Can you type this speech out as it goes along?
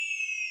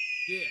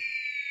Yeah,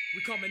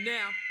 we coming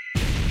now.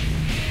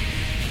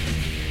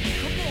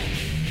 Come on.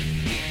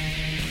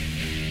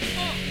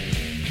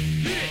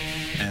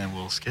 And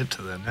we'll skip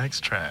to the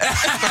next track. Hey,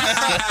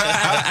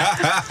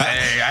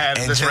 I had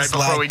And this right just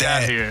before like we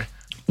got that, here.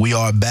 We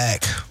are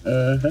back.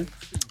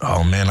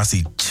 Oh man, I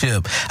see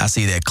Chip. I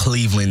see that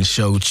Cleveland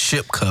show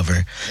Chip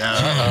cover.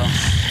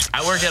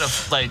 I work at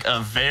a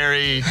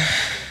very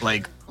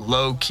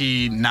low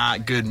key,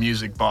 not good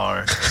music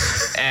bar,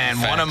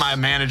 and one of my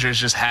managers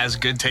just has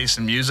good taste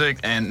in music,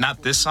 and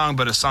not this song,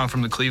 but a song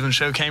from the Cleveland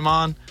show came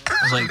on. I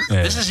was like,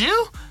 "This is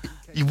you?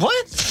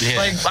 What?" Yeah.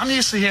 Like, I'm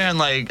used to hearing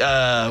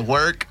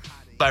 "Work"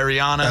 by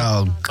Rihanna.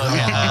 Oh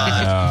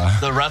God.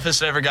 The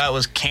roughest I ever got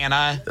was "Can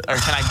I" or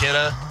 "Can I Get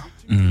a."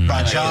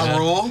 By Ja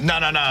Rule? No.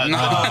 Well, Ja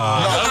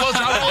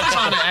Rule is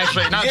on it,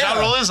 actually. No, Ja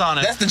Rule is on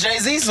it. That's the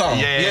Jay-Z song.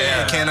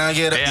 Yeah. Can I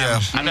get it? Yeah.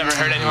 I've never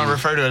heard anyone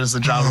refer to it as the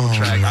Ja Rule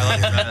track. I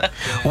like that.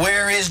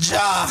 Where is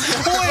Ja?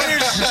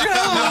 Where's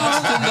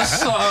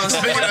Ja?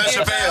 Speaking of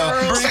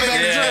Chappelle.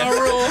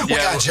 We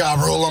got Ja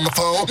Rule on the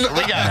phone.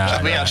 We got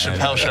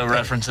Chappelle Show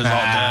references all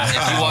day.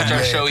 If you watch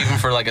our show even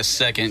for like a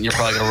second, you're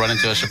probably going to run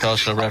into a Chappelle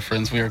Show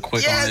reference. We were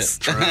quick on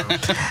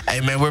it. Hey,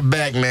 man, we're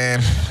back,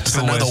 man. It's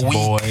another week.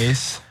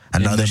 Boys.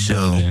 Another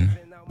show. building.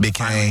 Big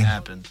Finally Kane.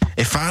 happened.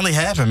 It finally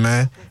happened,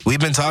 man. We've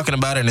been talking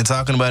about it and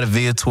talking about it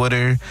via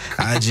Twitter,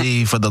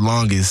 IG for the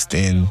longest,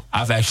 and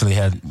I've actually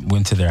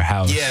went to their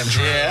house.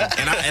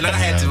 and I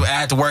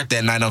had to work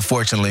that night,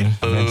 unfortunately.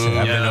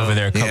 I've been over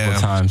there a couple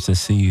times to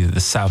see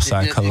the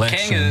Southside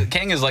Collection.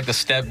 King is like the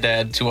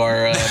stepdad to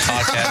our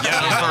podcast.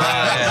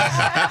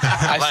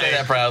 I say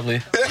that proudly.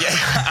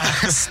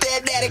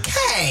 Stepdaddy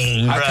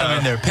Kane. I come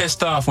in there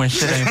pissed off when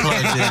shit ain't plugged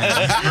in.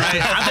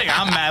 Right? I think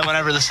I'm mad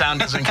whenever the sound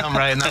doesn't come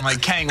right, and I'm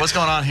like, Kang, what's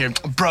going on here?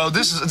 Bro,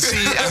 this is,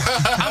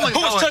 I'm like,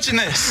 Who's touching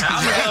this?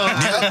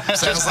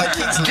 Sounds like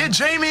get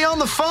Jamie on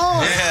the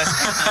phone.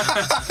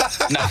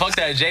 Nah, fuck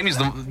that.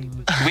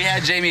 We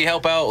had Jamie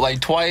help out like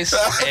twice,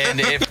 and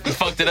it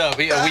fucked it up.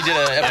 We did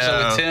an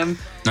episode with Tim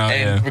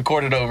and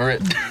recorded over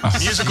it.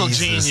 Musical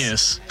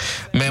genius.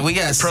 Man, we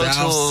got Pro Tools.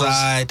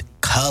 Southside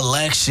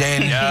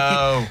Collection.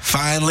 Yo.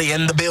 Finally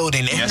in the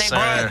building. And Yes, they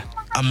brought sir.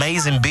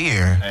 amazing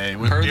beer. Hey,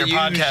 we're your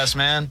podcast,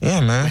 man.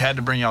 Yeah, man. We had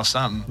to bring y'all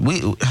something.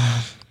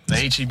 The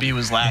HEB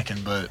was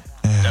lacking, but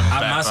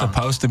I'm not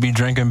supposed to be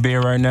drinking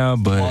beer right now,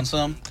 but You want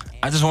some?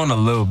 I just want a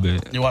little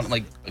bit. You want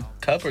like a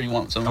cup or you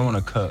want some? I want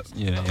a cup.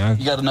 Yeah.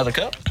 You got another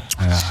cup?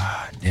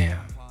 Damn.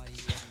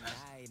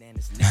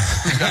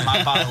 got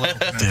my bottle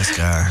open. This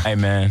guy. Hey,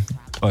 man.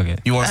 Fuck it.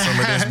 You want some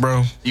of this,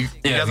 bro? You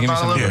Yeah, got the give me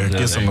bottle some open? beer. Here,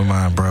 get some of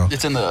mine, bro.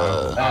 It's in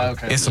the.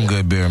 Okay. It's some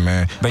good beer,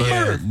 man. But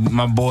yeah,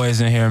 my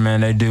boys in here,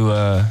 man, they do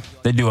a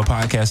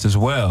podcast as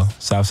well,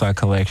 Southside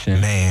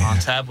Collection. Man. On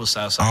tap with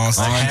Southside. On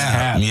tap.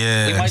 tap.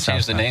 Yeah. We might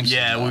change the name.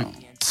 Yeah,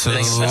 So-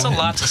 that's a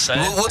lot to say.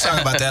 We'll talk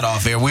about that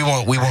off air. We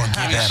won't give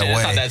that Shit, it's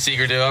not away. that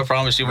secretive. I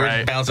promise you. We're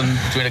Right. bouncing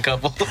between a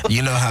couple.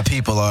 You know how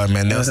people are,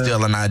 man. They'll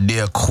steal an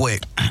idea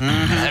quick.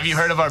 Have you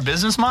heard of our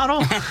business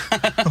model?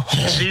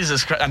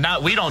 Jesus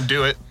Christ. We don't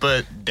do it,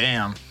 but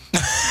damn.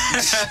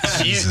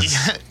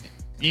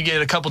 You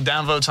get a couple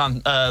downvotes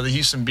on the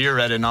Houston Beer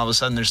Reddit, and all of a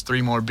sudden there's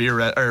 3 more beer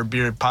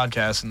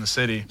podcasts in the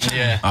city.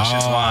 Yeah. It's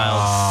just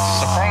wild.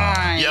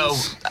 Surprise. Yo,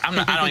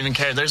 I don't even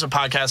care. There's a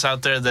podcast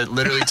out there that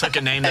literally took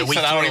a name that we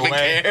Said, I threw don't even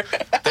away. care.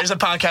 There's a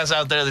podcast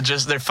out there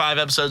that they're 5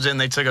 episodes in,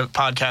 they took a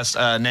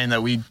podcast name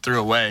that we threw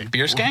away.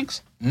 Beer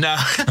skanks? No,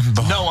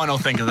 no one will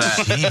think of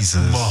that. Jesus.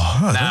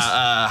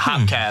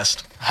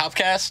 Hopcast.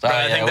 Hopcast?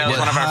 I think that was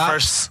one of our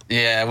first.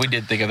 Yeah, we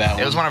did think of that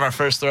one. It was one of our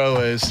first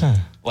throwaways.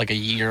 like a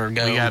year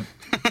ago.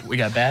 We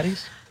got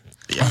baddies.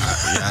 Yeah,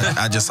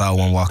 I just saw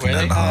one walking Where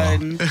down they the hall.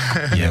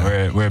 hiding?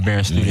 Yeah, we're at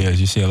Barron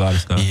Studios. You see a lot of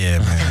stuff. Yeah,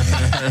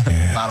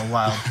 man. A lot of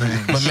wild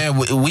things. But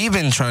man, we've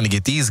been trying to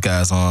get these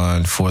guys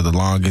on for the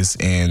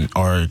longest,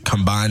 or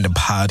combine the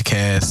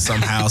podcast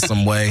somehow,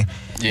 some way.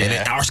 Yeah.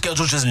 And our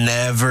schedule just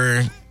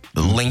never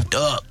linked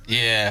up.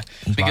 Yeah,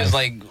 because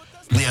like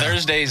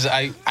Thursdays,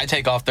 I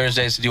take off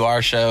Thursdays to do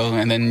our show,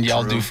 and then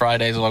y'all do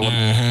Fridays. I'm like, what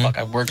the fuck?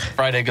 I work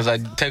Friday because I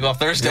take off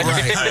Thursday.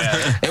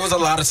 Right. It was a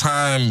lot of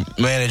time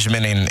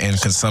management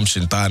and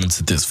consumption thought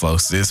into this,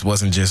 folks. This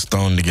wasn't just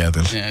thrown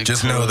together. Yeah,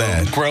 just know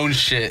that. Grown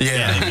shit.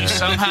 Yeah.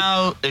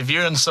 Somehow, if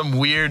you're in some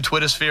weird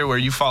Twitter sphere where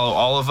you follow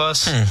all of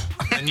us,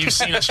 and you've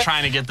seen us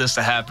trying to get this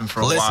to happen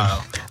for a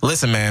while.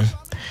 Listen, man.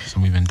 So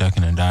we've been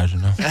ducking and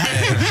dodging them.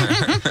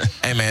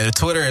 Hey, man, the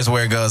Twitter is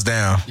where it goes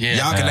down. Yeah.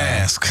 Y'all can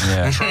ask.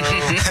 Yeah.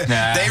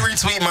 They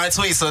retweet my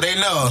tweet, so they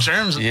know.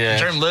 Germ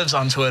lives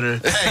on Twitter.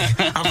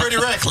 Hey, I'm pretty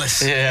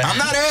reckless. Yeah. I'm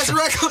not as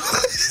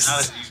reckless.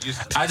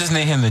 I just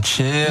need him to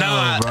chill,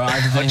 bro. I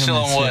just need him chill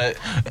to on chill. what?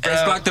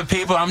 It's like the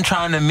people I'm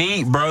trying to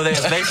meet, bro. They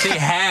see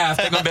half.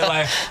 They're going to be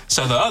like,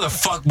 so the other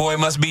fuckboy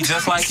must be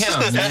just like him.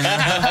 You know? And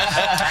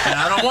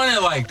I don't want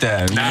it like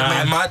that. You know?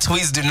 Man, my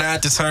tweets do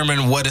not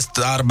determine what is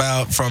thought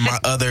about from my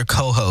other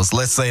co-hosts.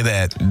 Let's say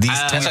that.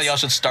 That's how y'all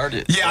should start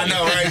it. Yeah, I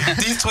know, right?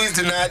 These tweets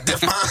do not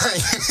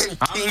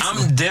define.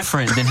 I'm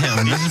different than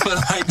him. Just put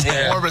it like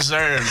that. More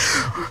reserved.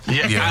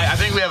 Yeah. I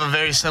think we have a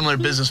very similar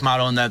business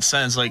model in that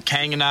sense. Like,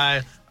 Kang and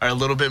I are a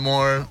little bit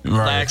more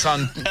lax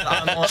online.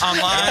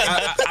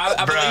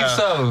 I believe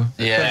so.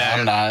 Yeah,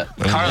 I'm not.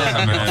 Carlos,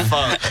 man.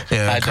 fuck.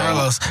 Yeah, I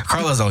don't.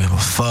 Carlos don't give a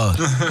fuck.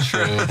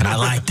 True. And I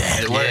like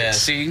that. Yeah,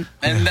 see?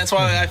 And that's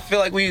why I feel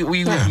like we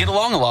get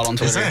along a lot on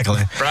Twitter.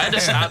 Exactly. Bro, I had to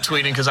stop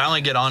tweeting because I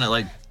only get on at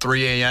like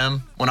 3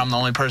 a.m. when I'm the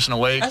only person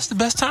awake. That's the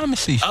best time to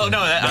see shit. Oh no!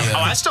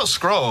 I still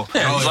scroll.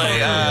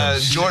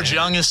 George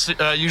Young is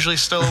usually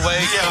still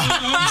awake.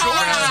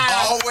 George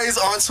is always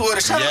on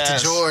Twitter. Shout out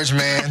to George,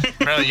 man.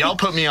 Bro, y'all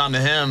put me on to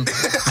him,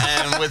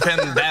 and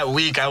within that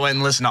week, I went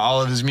and listened to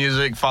all of his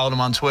music, followed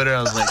him on Twitter.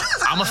 I was like,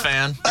 I'm a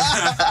fan.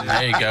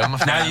 There you go.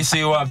 Now you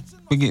see why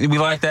we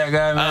like that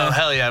guy, man. Oh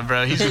hell yeah,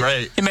 bro, he's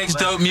great. He makes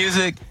dope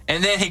music,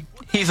 and then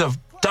he's a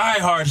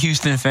diehard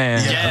Houston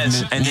fan.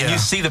 Yes. And then you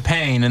see the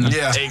pain and the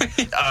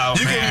Oh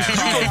You man,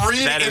 can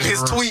read That it in is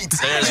his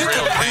tweets. that is You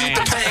real can read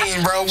the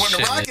pain, bro. When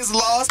the Rockets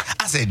lost,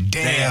 I said,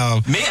 damn.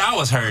 Me, I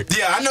was hurt.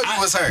 Yeah, I know you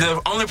was hurt.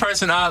 The only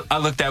person I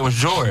looked at was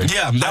George.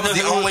 Yeah, that was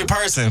the only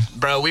person.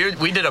 bro.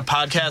 We did a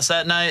podcast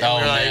that night. Oh,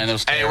 and we were man, it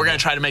was like, hey, terrible. we're gonna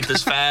try to make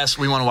this fast.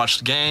 We want to watch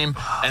the game,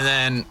 and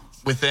then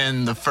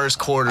within the first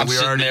quarter, I'm we were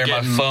sitting already there, my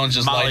getting phone's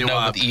just lighting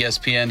up mollywopped. with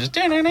ESPN. Just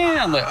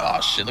I'm like, oh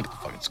shit, look at the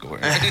fucking score.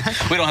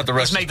 We don't have to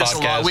rush Let's make this this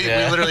a podcast. lot. We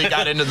literally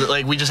got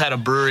into we just had a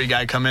brewery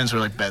guy come in, so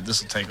we're like, bet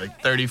this will take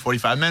like 30,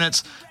 45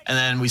 minutes. And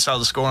then we saw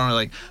the score and we're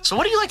like, so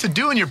what do you like to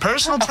do in your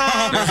personal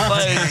time?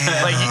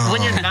 like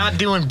when you're not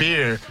doing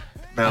beer.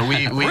 Bro,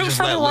 we Root just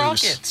for let the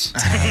loose.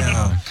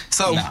 Rockets.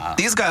 So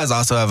these guys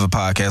also have a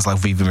podcast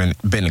like we've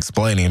been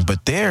explaining,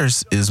 but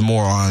theirs is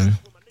more on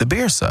the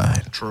beer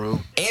side. True.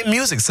 And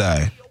music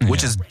side,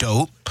 which is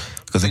dope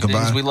because they Things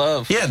combine. we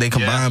love. Yeah, they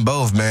combine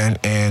both, man.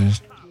 And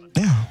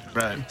yeah.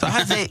 Right. So how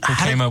did they Who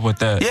came up with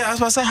that? Yeah, I was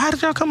about to say, how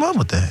did y'all come up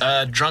with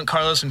that? Drunk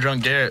Carlos and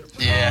Drunk Garrett.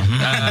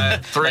 Yeah.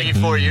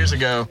 3-4 years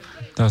ago.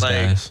 Those Like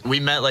guys. we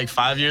met like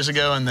 5 years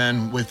ago, and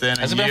then within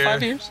Has a it year. been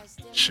 5 years?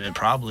 Shit,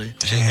 probably.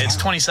 Damn. It's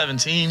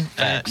 2017.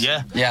 Facts.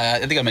 Yeah. Yeah,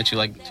 I think I met you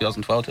like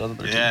 2012,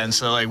 2013. Yeah, and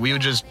so like we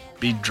would just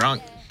be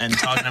drunk and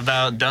talking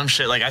about dumb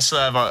shit. Like I still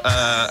have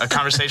a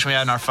conversation we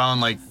had on our phone,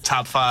 like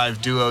top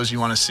 5 duos you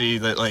want to see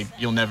that like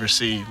you'll never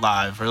see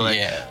live, or like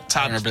Yeah, I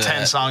top 10 remember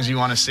that. songs you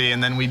want to see,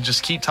 and then we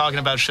just keep talking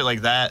about shit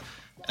like that,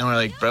 and we're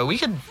like, bro, we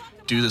could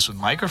do this with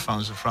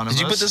microphones in front of us.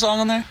 Did you put this song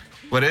on there?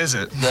 What is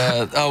it?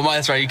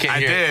 That's right. You can't I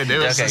hear did. It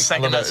was okay, the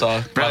second I love that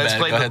song. Bro, My it's bad.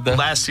 played Go ahead, the though.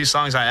 last 2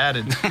 songs I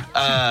added.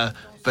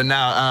 But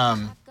now,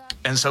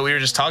 and so we were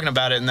just talking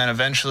about it, and then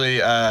eventually,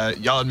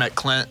 y'all had met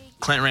Clint.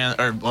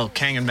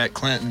 King had met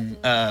Clint,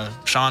 and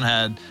Sean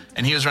had,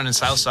 and he was running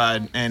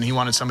Southside, and he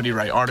wanted somebody to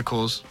write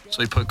articles.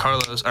 So he put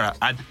Carlos, or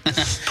I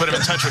put him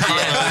in touch with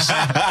Carlos. I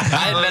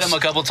had met him a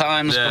couple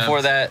times Yeah.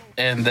 before that,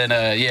 and then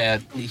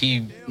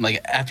he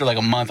like after like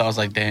a month, I was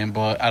like, damn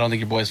boy, I don't think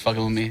your boy's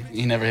fucking with me.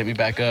 He never hit me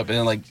back up, and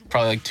then like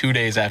probably like 2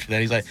 days after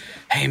that, he's like,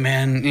 hey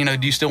man,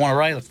 do you still want to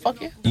write? Like,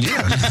 fuck yeah.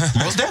 Yeah,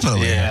 most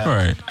definitely. Yeah.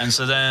 Right. And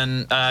so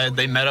then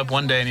they met up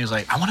one day, and he was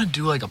like, I want to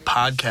do like a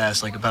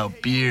podcast like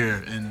about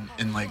beer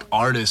and like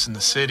artists in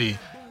the city.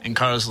 And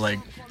Carlos was like,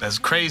 that's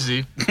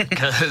crazy,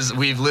 because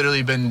we've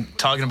literally been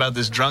talking about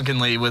this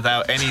drunkenly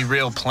without any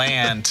real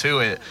plan to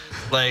it.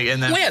 Like,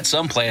 and then We had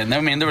some plan.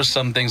 I mean, there was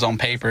some things on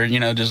paper,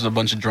 just a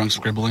bunch of drunk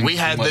scribbling. we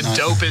had the and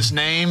whatnot. dopest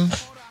name.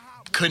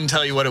 Couldn't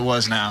tell you what it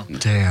was now.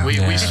 Damn. We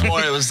Yeah.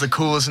 swore it was the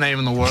coolest name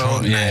in the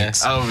world. Yeah.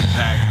 Oh,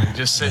 exactly.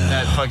 Just sitting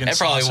that fucking. It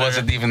probably saucer.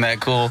 wasn't even that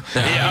cool.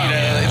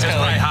 Yeah, It's it's kinda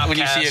probably like when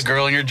you Hopcast. see a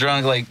girl and you're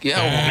drunk, like, oh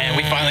man,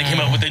 we finally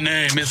came up with the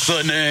name. It's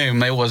the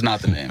name. It was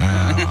not the name.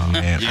 Oh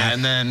man. Yeah,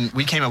 and then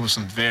we came up with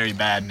some very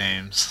bad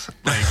names,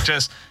 like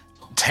just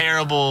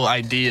terrible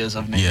ideas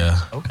of names. Yeah.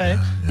 Okay.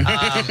 And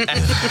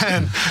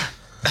then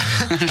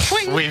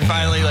we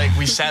finally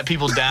we sat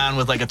people down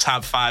with like a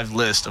top 5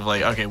 list of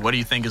like, okay, what do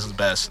you think is the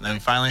best? And then we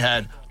finally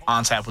had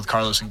On Tap with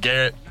Carlos and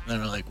Garrett. And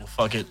then we're like, well,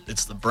 fuck it,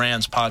 it's the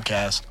Brands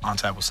podcast, On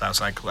Tap with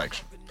Southside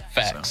Collection.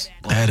 Facts.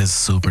 So, That is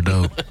super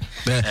dope.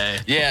 hey,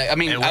 Yeah, I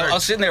mean, It I worked.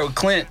 was sitting there with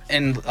Clint,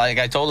 and like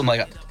I told him,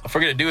 like, if we're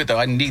gonna do it though,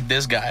 I need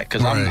this guy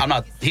because Right. I'm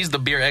not. He's the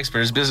beer expert.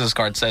 His business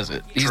card says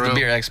it. He's the True.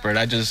 beer expert.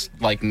 I just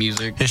like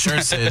music. His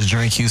shirt says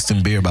 "Drink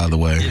Houston beer," by the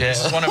way.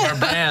 this is one of our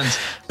brands.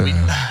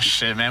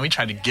 Shit, man, we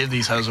tried to give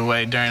these hoes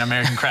away during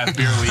American Craft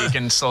Beer Week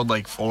and sold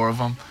like 4 of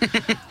them. People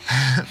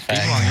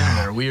on the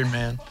internet are weird,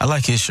 man. I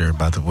like his shirt,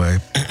 by the way.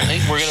 I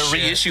think we're gonna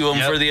reissue him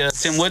Yep. for the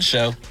Tim Woods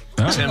show.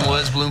 Tim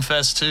Woods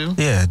Bloomfest too.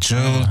 Yeah,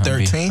 June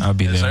 13th. I'll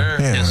be Yes, there.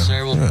 sir. Yeah. Yes,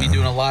 sir. We'll be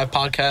doing a live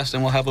podcast,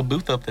 and we'll have a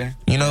booth up there.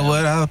 You know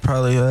what? I'll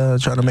probably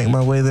try to make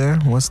my way there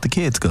once the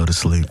kids go to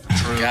sleep.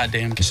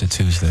 Goddamn. It's a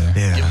Tuesday.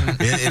 Yeah,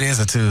 it is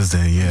a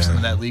Tuesday. Some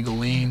of Yeah. that legal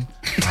lean.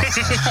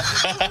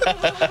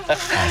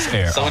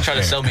 Fair. Someone tried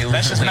to sell me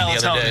That's just the other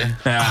day.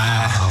 melatonin.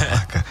 Oh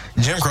my God.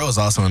 Jim Crow's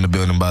also in the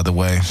building, by the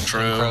way.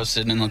 True. Crow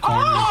sitting in the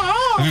corner.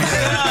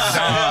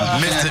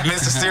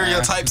 Mr.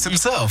 Stereotypes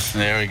himself.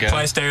 There we go.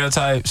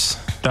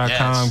 PlayStereotypes.com.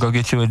 Yes. Go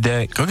get you a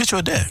deck. Go get you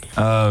a deck.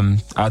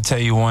 I'll tell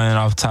you one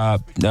off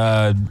top.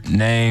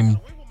 Name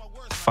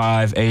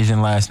 5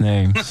 Asian last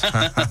names.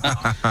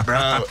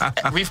 Bro,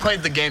 we've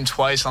played the game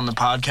twice on the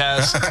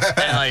podcast,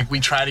 and like we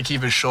try to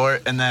keep it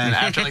short. And then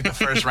after like the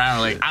first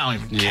round, we're like, I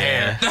don't even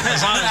care.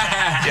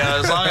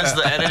 As long as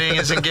the editing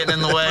isn't getting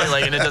in the way,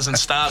 like, and it doesn't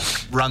stop,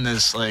 run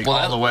this like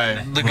all the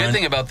way. The good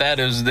thing about that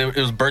is it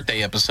was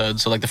birthday episode.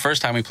 So like the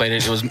first time we played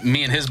it, it was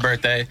me and his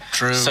birthday.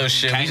 True. So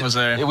shit, Kang was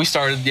there. We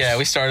started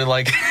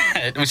like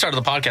we started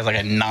the podcast like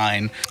at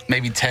 9,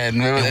 maybe 10.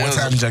 What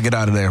time did y'all get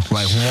out of there?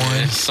 Like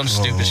 1? Some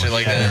stupid shit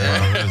like that.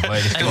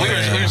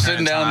 We were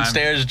sitting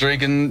downstairs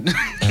drinking,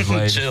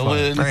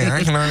 chilling. Hey,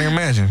 I can only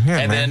imagine. Yeah,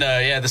 And man.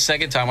 then the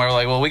second time we were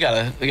like, well, we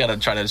gotta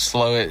try to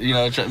slow it,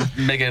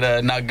 make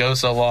it not go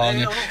so long,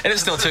 and it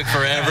still took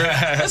forever.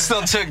 It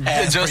still took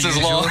just as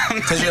long.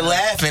 Because you're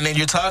laughing and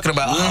you're talking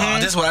about, oh,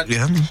 this is what I...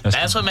 Yeah.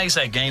 That's what makes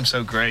that game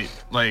so great.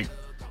 Like,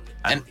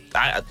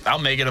 I'll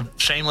make it a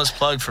shameless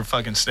plug for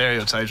fucking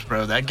Stereotypes,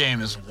 bro. That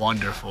game is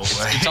wonderful.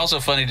 Like, It's also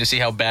funny to see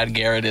how bad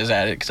Garrett is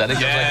at it, because I think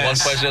there was like one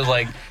question, it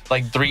was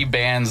like 3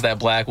 bands that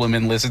black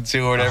women listen to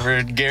or whatever,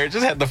 and Garrett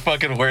just had the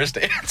fucking worst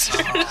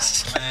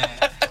answers.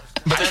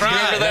 but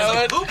Remember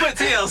that one? Who put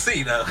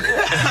TLC though?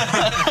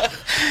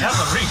 That's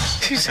a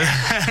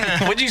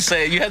reach. What'd you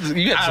say? You had some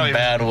even-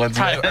 bad ones.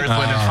 probably man. Earth,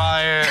 Wind, and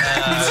Fire.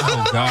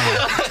 Oh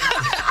God.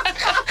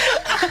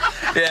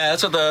 Yeah,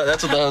 that's what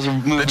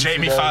the movie. The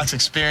Jamie Foxx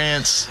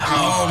Experience.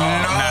 Oh,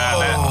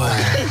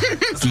 no.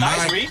 It's a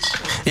nice reach.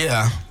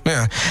 Yeah.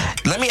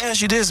 Let me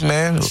ask you this,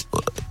 man.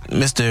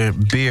 Mr.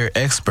 Beer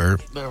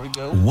Expert. There we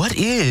go. What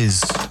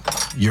is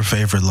your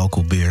favorite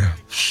local beer?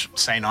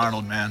 St.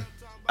 Arnold, man.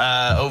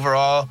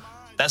 Overall,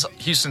 that's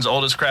Houston's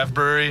oldest craft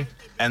brewery,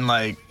 and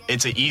like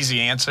it's an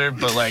easy answer,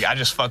 but like I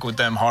just fuck with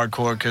them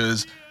hardcore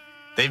because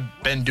they've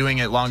been doing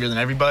it longer than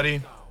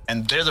everybody,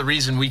 and they're the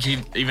reason we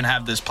even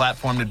have this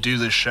platform to do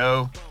this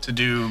show, to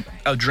do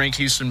a Drink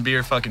Houston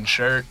Beer fucking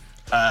shirt,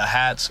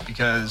 hats,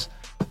 because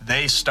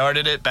they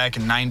started it back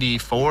in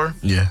 '94.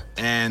 Yeah.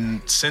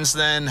 And since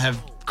then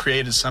have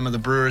created some of the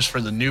brewers for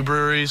the new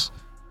breweries,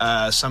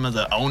 some of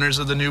the owners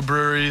of the new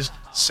breweries,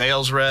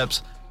 sales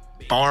reps,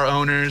 bar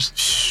owners.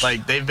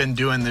 Like, they've been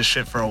doing this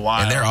shit for a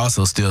while. And they're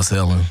also still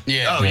selling.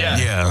 Yeah. Oh, yeah.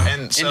 Yeah.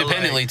 And so,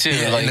 Independently, like, too.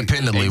 Yeah, like,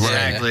 independently, right.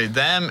 Exactly.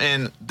 Them,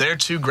 and they're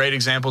 2 great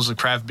examples of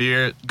craft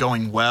beer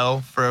going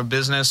well for a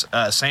business.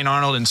 St.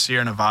 Arnold and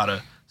Sierra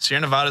Nevada.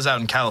 Sierra Nevada's out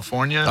in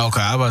California.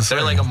 Okay, I was about to say.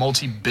 They're like a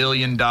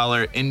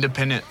multi-billion-dollar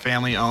independent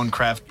family-owned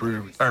craft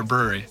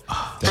brewery.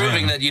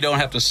 Proving that you don't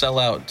have to sell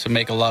out to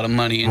make a lot of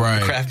money in Right.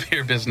 the craft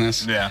beer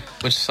business. Yeah.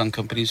 Which some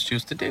companies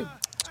choose to do.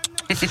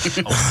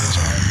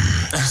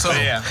 So,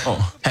 yeah.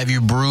 have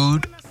you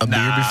brewed a beer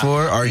Nah.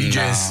 before? Or are you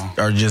just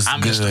I'm good?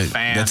 just a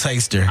fan. The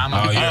taster.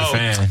 Oh, you're a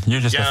fan. You're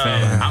just a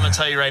fan. I'm gonna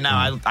tell you right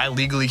now, I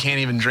legally can't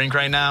even drink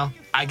right now.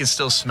 I can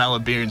still smell a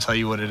beer and tell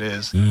you what it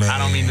is. Man. I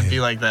don't mean to be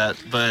like that,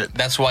 but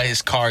That's why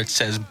his card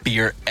says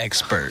beer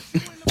expert.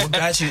 What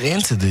got you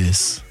into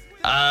this?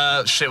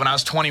 shit, when I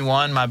was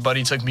 21, my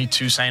buddy took me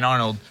to St.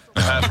 Arnold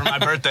for my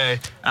birthday.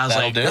 And I was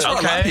That'll like, do it. That's where a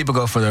lot of okay. people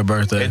go for their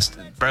birthday. It's,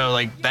 bro,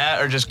 like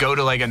that, or just go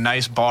to like a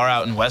nice bar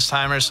out in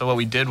Westheimer. So what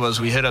we did was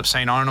we hit up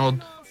St.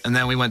 Arnold, and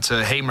then we went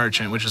to Hay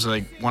Merchant, which is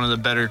like one of the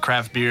better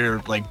craft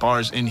beer like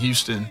bars in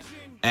Houston.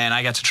 And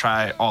I got to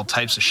try all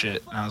types of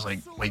shit. And I was like,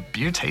 wait,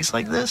 beer tastes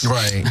like this?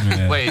 Right.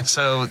 Yeah. Wait,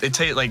 so it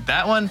tastes like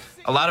that one?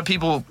 A lot of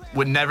people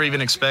would never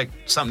even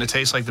expect something to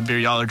taste like the beer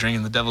y'all are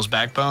drinking, the Devil's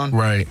Backbone.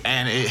 Right.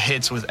 And it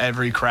hits with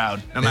every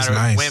crowd. No That's matter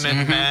nice.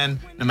 women, men,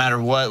 no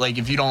matter what. Like,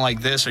 if you don't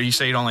like this or you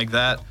say you don't like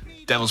that,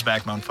 Devil's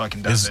Backbone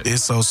fucking does it.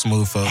 It's so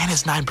smooth, folks. And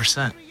it's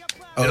 9%.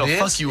 Oh, It'll it is?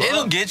 fuck you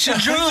It'll up. get you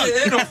drunk.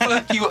 It'll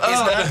fuck you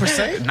up.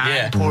 9%?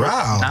 Yeah.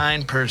 Wow.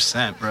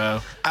 9%, bro.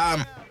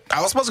 I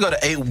was supposed to go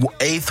to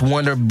Eighth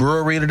Wonder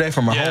Brewery today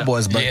for my Yeah.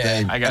 homeboy's birthday,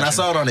 I got and I you.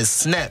 saw it on his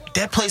Snap.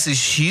 That place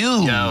is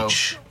huge. Yo,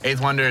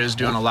 Eighth Wonder is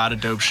doing a lot of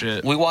dope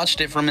shit. We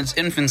watched it from its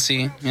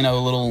infancy, you know,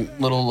 little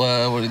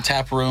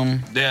tap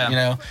room. Yeah. You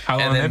know. How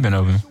and long then- have they been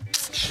open?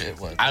 Shit,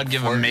 what? I would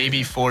give them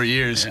maybe 4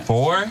 years.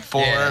 4?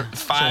 4, Yeah.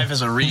 5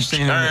 is a reach.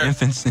 Seen in the Or-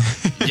 infancy.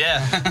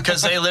 Yeah,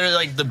 because they literally,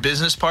 like, the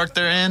business park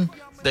they're in,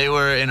 they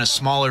were in a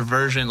smaller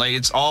version. Like,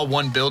 it's all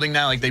one building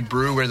now. Like, they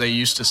brew where they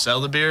used to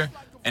sell the beer,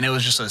 and it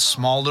was just a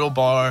small little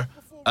bar,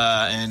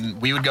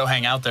 and we would go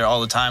hang out there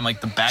all the time.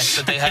 Like, the backs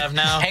that they have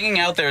now. Hanging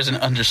out there is an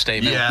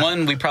understatement. Yeah.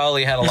 1, we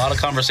probably had a lot of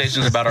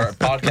conversations about our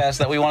podcast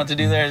that we wanted to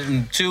do there.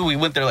 And 2, we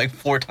went there like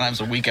 4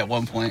 times a week at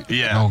one point.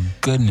 Yeah. Oh,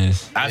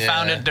 goodness. I Yeah.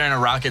 found it during a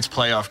Rockets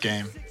playoff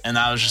game, and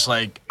I was just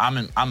like,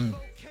 I'm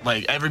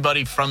like,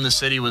 everybody from the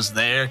city was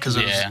there because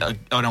it Yeah. was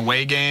an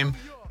away game,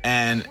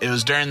 and it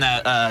was during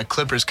that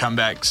Clippers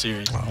comeback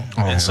series, Oh,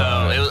 and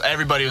so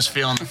everybody was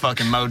feeling the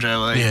fucking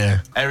mojo. Like,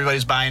 Yeah.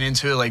 everybody's buying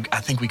into it. Like, I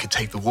think we could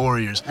take the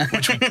Warriors,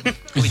 which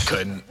we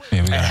couldn't.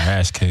 Yeah, we got our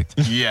ass kicked.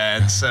 Yeah,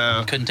 and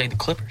so Couldn't take the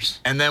Clippers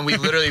and then we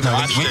literally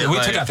watched it. We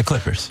like, took out the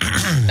Clippers.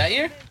 that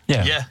year.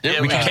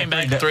 Yeah, we came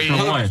back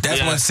 3-1.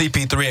 That's when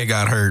CP3 had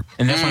got hurt.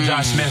 And that's when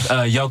Josh Smith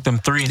yoked them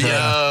 3 to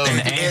and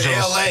the Angels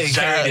LA.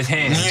 carried his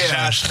hand. Yeah.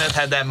 Josh Smith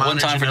had that One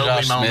time for Ginobili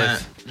Josh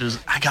moment. Just,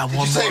 I got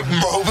one Say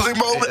more. Mobley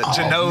moment?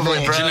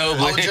 Ginobili, bro.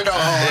 Ginobili.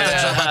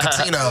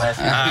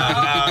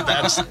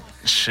 That's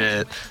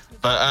shit.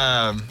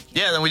 But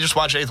then we just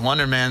watched Eighth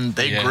Wonder, man.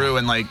 They grew,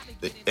 and like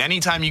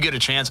anytime you get a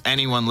chance,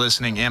 anyone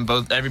listening and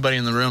everybody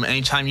in the room,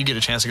 anytime you get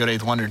a chance to go to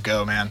Eighth Wonder,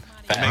 go, man.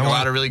 They make a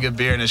lot of really good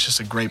beer, and it's just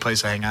a great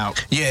place to hang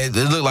out. Yeah, it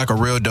looked like a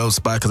real dope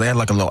spot because they had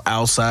like a little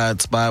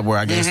outside spot where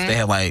I guess they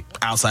had like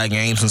outside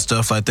games and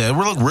stuff like that. It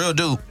looked real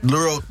dope.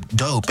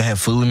 They had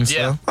food and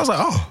stuff. I was like,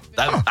 oh.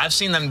 I've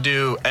seen them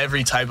do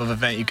every type of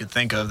event you could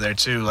think of there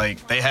too.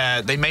 Like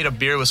they made a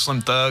beer with Slim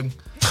Thug.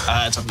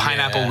 It's a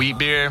pineapple wheat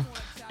beer.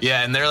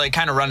 Yeah, and they're like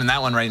kind of running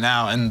that one right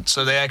now. And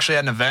so they actually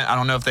had an event. I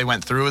don't know if they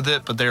went through with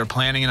it, but they were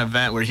planning an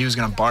event where he was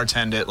going to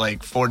bartend at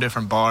like 4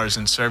 different bars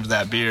and serve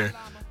that beer.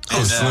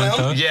 Oh,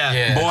 Slim?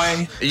 Yeah.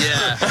 Boy.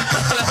 Yeah.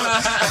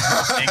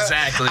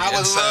 Exactly. I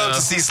would love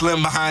to see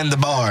Slim behind the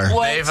bar.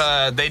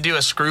 They do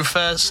a screw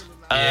fest.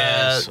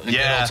 Good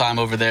old time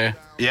over there.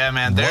 Yeah,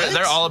 man.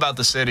 They're all about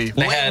the city.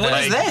 They had what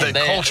like, is that? the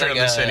culture of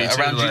the city too.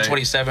 Around June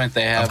 27th,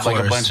 they have like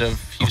a bunch of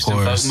Houston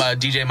folks.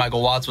 DJ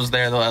Michael Watts was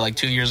there like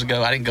 2 years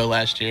ago. I didn't go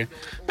last year,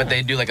 but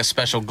they do like a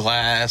special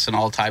glass and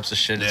all types of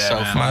shit. It's so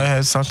man. fun. Might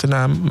have something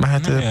I might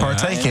have to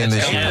partake in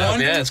this year.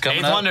 Yeah, it's coming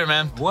Eighth up. Wonder,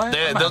 man. What?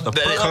 I'm about to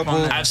pull up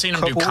on that. I've seen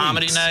them do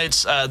comedy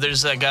nights.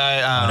 There's that guy.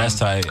 That's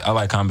tight. I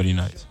like comedy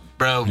nights.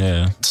 Bro,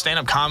 Yeah.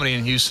 stand-up comedy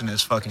in Houston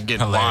is fucking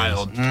getting Hilarious.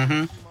 wild.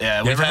 Mm-hmm.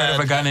 Yeah, You ever heard of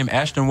a guy named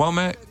Ashton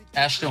Womack?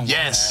 Ashton.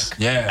 Yes.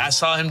 Yeah. I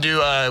saw him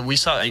do. We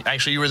saw.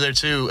 Actually, you were there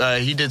too.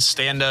 He did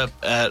stand-up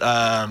at.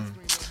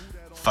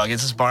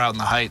 It's this bar out in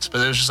the Heights, but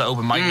it was just an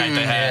open mic night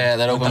they had. Yeah,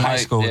 that open Went to high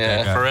mic. school with that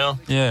Yeah. guy. For real?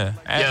 Yeah.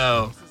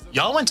 Yo,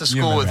 y'all went to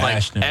school remember with like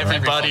Ashton, right?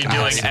 everybody Every fucking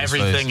doing Ashton's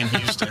everything in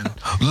Houston.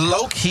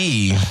 Low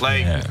key.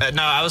 Like, Yeah.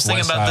 no, I was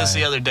thinking West about this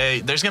Side. the other day.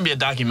 There's gonna be a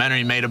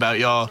documentary made about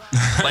y'all,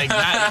 like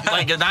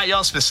not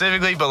y'all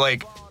specifically, but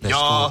like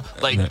y'all,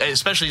 school. like Yeah.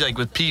 especially like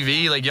with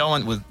PV, like y'all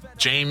went with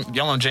Jamie.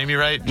 Y'all know Jamie,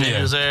 right? Jamie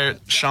Yeah. was there.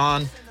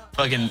 Sean,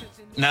 fucking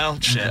no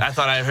shit. I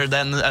thought I heard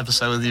that in the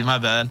episode with you. My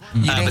bad.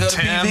 You didn't but go to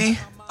PV?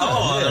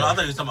 Oh, I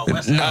thought you were talking about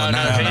West Side.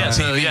 Yeah,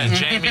 so yeah,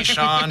 Jamie,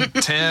 Sean,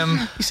 Tim.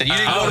 He said you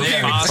didn't go to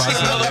yeah, PV. Austin.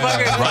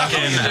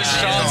 Motherfucker.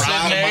 Sean's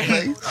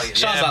sitting there.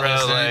 Sean's Yeah, not bro,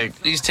 listening.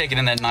 like- He's taking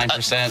in that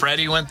 9%.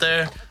 Freddie went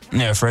there.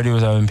 Yeah, Freddie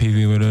was out in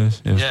PV with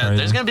us. It was Yeah, crazy.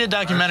 there's gonna be a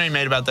documentary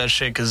made about that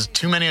shit because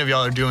too many of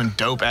y'all are doing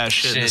dope ass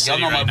shit. in the Shit, y'all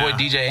city know my right boy now.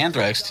 DJ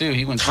Anthrax too.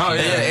 He went. Oh,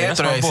 yeah, that's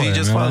my Anthrax. boy, He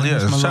just man. followed. Yeah,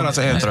 That's my shout out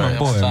to That's my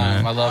Anthrax. boy,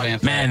 man. I love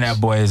Anthrax. Man, that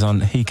boy is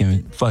on. He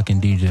can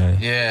fucking DJ.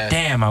 Yeah.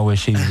 Damn, I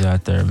wish he was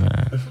out there,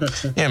 man.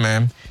 Yeah,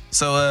 man.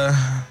 So,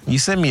 you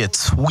sent me a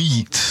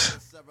tweet.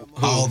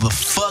 All the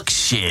fuck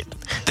shit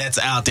that's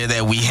out there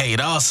that we hate.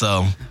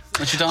 Also,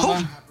 What you talking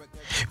about?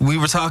 we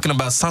were talking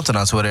about something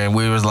on Twitter, and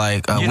we was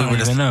like, You we don't were even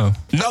just know.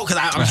 no, because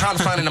I'm trying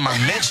to find it in my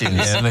mentions.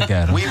 Yeah, look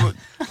at him. We were.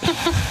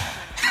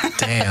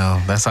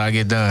 Damn, that's how I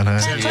get done, huh?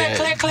 To be fair,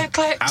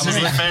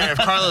 if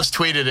Carlos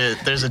tweeted it,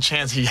 there's a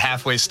chance he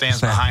halfway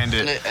stands behind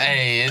it.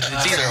 Hey, it's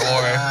either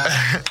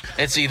or.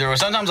 It's either or.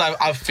 Sometimes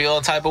I feel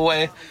a type of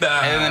way, and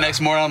then the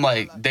next morning I'm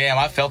like, damn,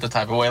 I felt the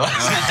type of way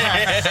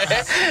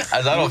last night.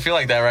 I don't feel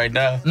like that right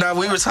now. No,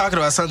 we were talking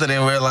about something,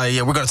 and we are like,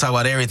 yeah, we're gonna talk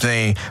about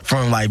everything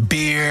from like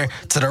beer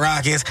to the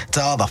Rockets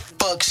to all the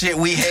fuck shit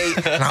we hate.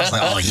 And I was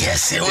like, oh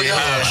yes, here we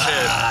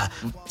Yeah,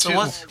 go.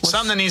 So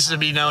something that needs to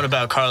be known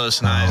about Carlos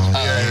and I is we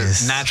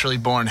yes. are naturally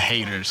born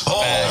haters.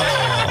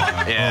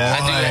 I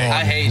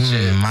Yeah. hate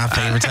shit. My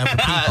favorite type of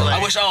people. I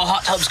wish all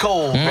hot tubs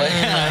cold. But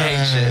I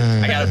hate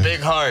shit. I got a big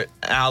heart,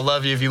 and I'll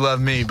love you if you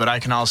love me, but I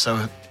can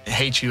also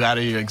hate you out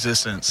of your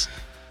existence.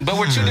 But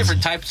we're two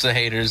different types of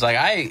haters. Like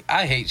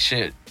I hate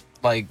shit.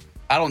 Like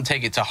I don't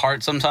take it to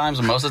heart sometimes,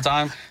 and most of the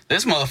time,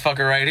 this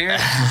motherfucker right here,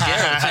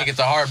 Garrett will take it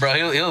to heart,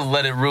 bro. He'll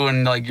let it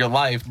ruin like your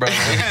life, bro.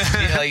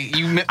 Like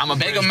you make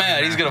him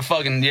mad, he's gonna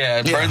fucking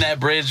burn that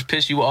bridge,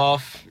 piss you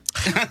off.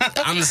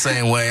 I'm the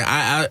same way.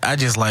 I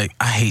just like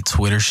I hate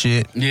Twitter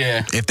shit.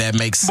 Yeah. If that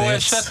makes Boy,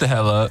 sense. shut the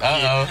hell up.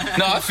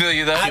 No, I feel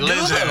you though. He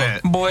lives in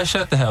it. Boy,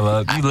 shut the hell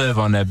up. You live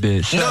on that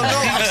bitch. No,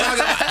 I'm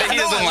talking about He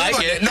doesn't like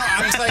it. No,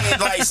 I'm saying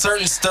like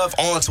certain stuff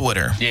on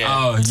Twitter. Yeah.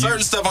 Oh, you,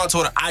 Certain stuff on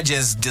Twitter, I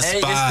just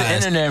hey, despise. it's the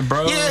internet,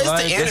 bro. Yeah,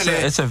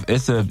 it's the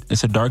internet.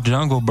 It's a dark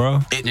jungle,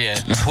 bro. Yeah.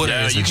 Twitter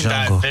Yeah, is you a can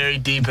jungle. dive very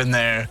deep in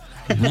there.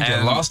 You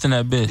get lost in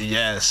that bitch.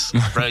 Yes,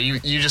 bro. You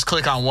just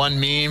click on one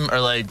meme or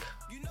like,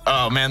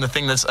 oh man, the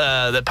thing that's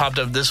that popped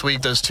up this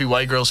week, those 2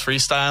 white girls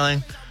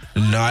freestyling.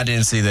 No, I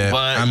didn't see that.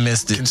 But I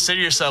missed it. Consider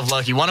yourself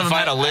lucky. One of them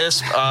had a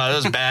lisp. It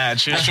was bad.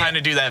 She was trying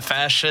to do that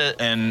fast shit,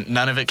 and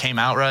none of it came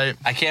out right.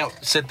 I can't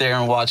sit there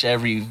and watch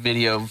every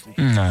video of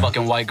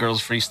fucking white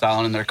girls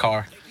freestyling in their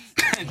car.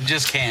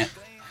 Just can't.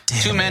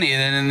 Too many.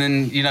 And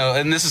then,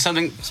 and this is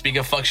something, speak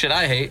of fuck shit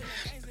I hate.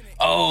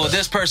 oh,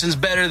 this person's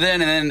better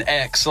than, and then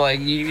X. Like,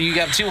 you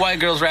got 2 white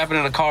girls rapping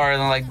in a car,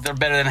 and like they're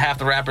better than half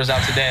the rappers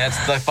out today.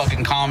 That's the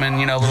fucking common,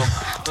 little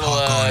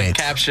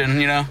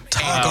caption,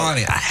 Talk on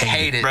it. I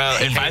hate it. Bro,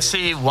 if I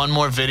see one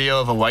more video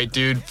of a white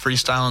dude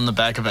freestyling in the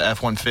back of an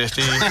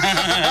F-150,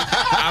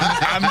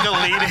 I'm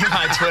deleting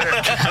my Twitter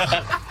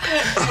account.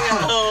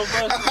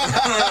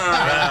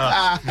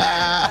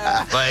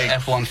 Like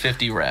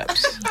F-150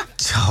 raps.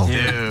 Oh,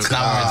 dude.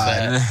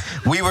 God.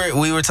 We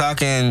were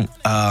talking. You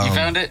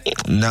found it?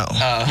 No.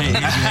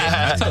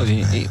 I told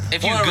you.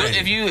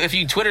 If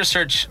you Twitter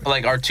search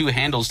like our 2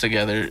 handles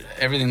together,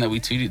 everything that we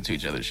tweeted to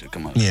each other should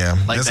come up. Yeah,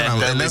 Like that's what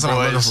that I'm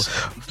looking Boys.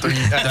 for.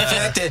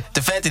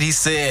 The fact that he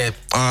said,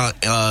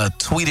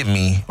 tweeted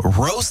me,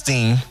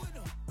 roasting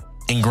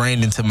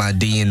ingrained into my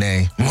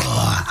DNA.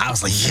 I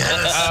was like,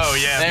 yes. Oh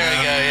yeah, There we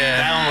go, yeah.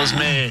 That one was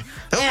me.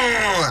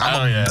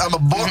 I'm a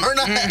born.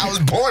 I was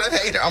born a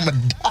hater. I'm a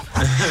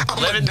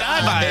Live and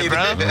die by it,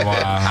 bro. Wow.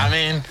 I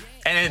mean,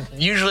 and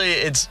usually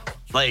it's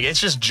like it's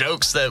just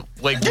jokes that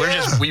like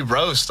we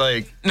roast.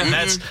 Like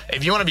that's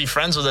if you want to be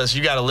friends with us,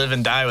 you got to live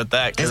and die with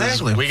that. 'Cause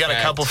Exactly. we got Fact.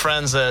 a couple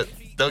friends that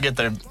they'll get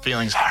their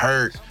feelings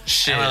hurt.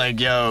 Shit. And we're like,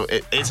 yo,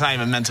 it's not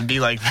even meant to be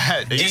like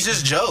that. It's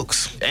just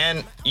jokes.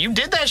 And you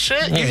did that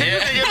shit. You Yeah.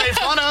 did get made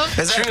fun of.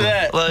 Exactly. True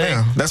that. Like,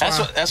 Yeah, that's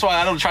why. That's why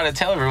I don't try to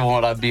tell everyone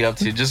what I'd be up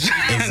to. Just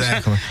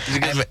Exactly.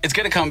 because it's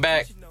gonna come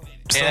back.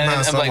 Somehow, And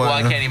I'm like, well, I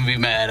somewhere. can't even be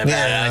mad about it.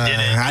 I did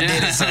it. I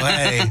did it. So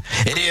hey,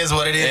 it is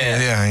what it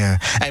is. Yeah.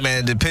 Hey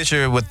man, the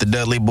picture with the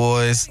Dudley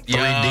Boys 3D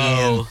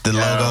and the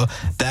logo,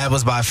 that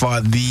was by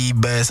far the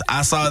best.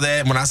 I saw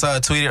that when I saw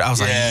it tweeted. I was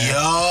like, yo,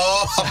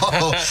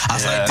 I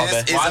was like,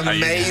 this is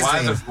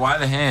amazing. Why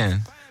the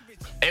hand?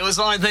 it was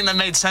the only thing that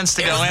made sense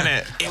to go in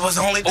it. It was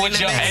the only thing Would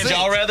that made would sense.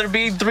 y'all rather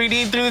be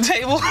 3D through the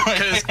table?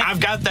 Because I've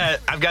got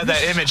that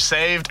image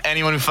saved.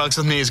 Anyone who fucks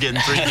with me is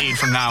getting 3D'd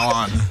from now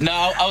on. No,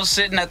 I was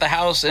sitting at the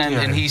house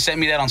and he sent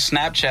me that on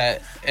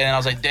Snapchat, and I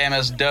was like, damn,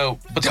 that's dope.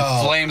 Put some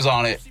Dog. flames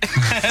on it.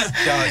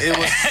 Dog, it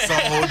was so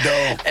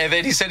dope. And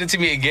then he sent it to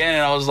me again,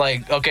 and I was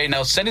like, okay,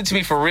 now send it to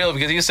me for real,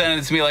 because he was sending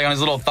it to me like on his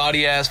little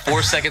thoughty ass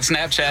 4-second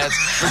Snapchats.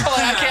 I'm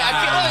like, I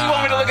can't let you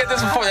want me to look at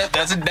this before.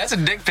 That's a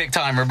dick pic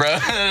timer, bro.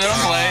 Don't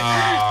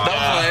play.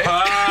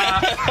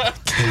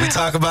 Can we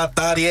talk about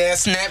thoughty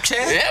ass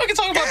Snapchat? Yeah, we can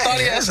talk about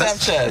thoughty ass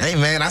Snapchat. Hey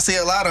man, I see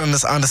a lot on the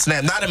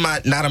Snap. Not in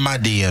my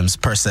DMs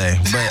per se,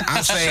 but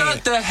I'm saying.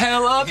 Shut the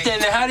hell up, then.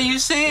 How do you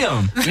see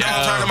him? No,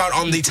 I'm talking about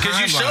on the timeline.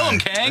 Because you show him,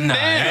 Kang. Nah,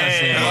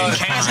 Hey, yeah.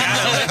 Kang's got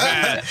it like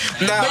that.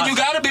 Nah, But you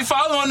gotta be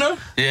following them.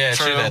 Yeah,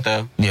 true that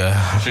though.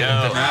 yeah.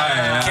 Yo,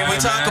 Can we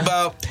talk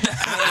about?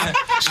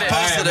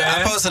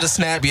 I posted a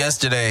snap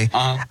yesterday,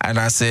 and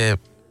I said,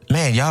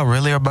 "Man, y'all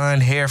really are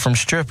buying hair from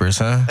strippers,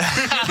 huh?"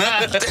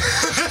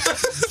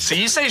 so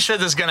you say shit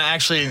that's gonna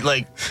actually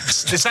like,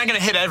 it's not gonna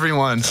hit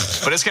everyone,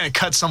 but it's gonna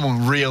cut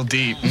someone real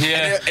deep.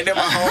 Yeah. And then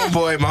my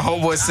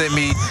homeboy sent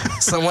me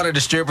one of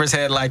the strippers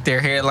had like their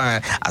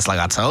hairline. I was like,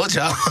 I told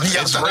y'all,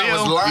 y'all thought I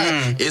was real.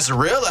 lying. It's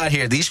real out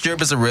here. These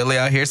strippers are really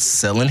out here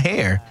selling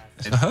hair.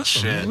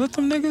 Shit. Let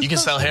them niggas You can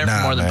sell hair Nah,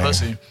 for more than man.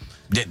 pussy.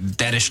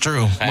 That is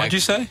true. What'd you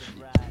say?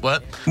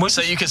 What?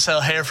 So you can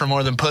sell hair for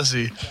more than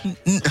pussy.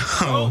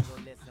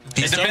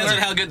 It depends on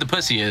how good the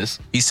pussy is.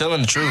 He's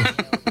telling the truth.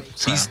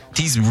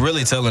 he's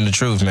really telling the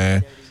truth,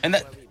 man. And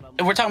that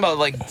we're talking about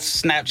like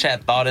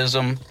Snapchat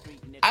thoughtism.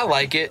 I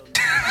like it.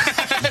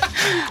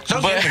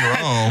 Don't get me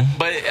wrong.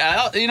 But it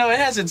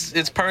has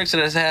its perks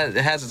and it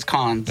has its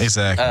cons.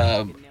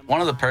 Exactly. One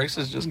of the perks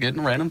is just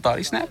getting random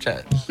thoughty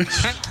Snapchat.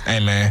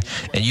 Hey man,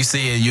 and you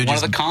see it, you One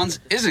just of the cons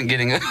isn't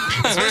getting it.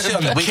 especially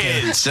on the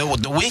weekend.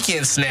 The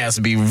weekend snaps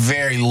be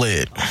very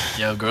lit.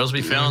 Yo, girls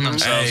be feeling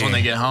themselves Hey. when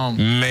they get home.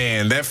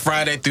 Man, that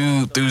Friday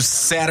through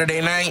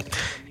Saturday night,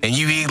 and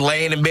you be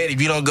laying in bed if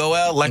you don't go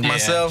out like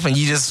myself, and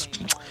you just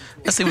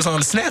let's see what's on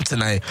the snap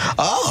tonight.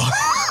 Oh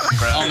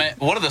Man,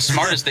 one of the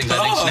smartest things I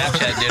think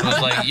Snapchat did was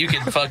like you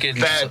can fucking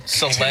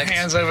select.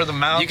 Hands over the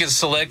mouth. You can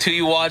select who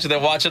you watch, and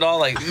then watch it all.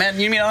 Like, man,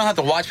 you mean I don't have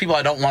to watch people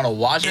I don't want to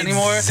watch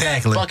anymore?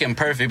 Exactly. Fucking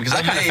perfect. Because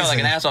I kind of felt like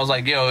an Amazing. asshole. I was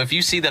like, yo, if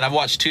you see that I've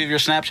watched 2 of your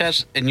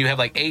Snapchats and you have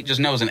like 8,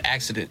 just know it was an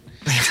accident.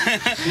 and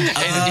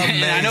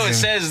I know it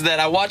says that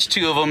I watched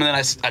 2 of them and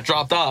then I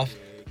dropped off.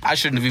 I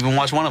shouldn't have even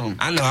watched one of them.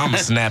 I know I'm a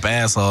snap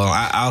asshole.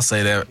 I'll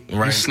say that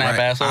right. snap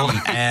right. asshole? I'm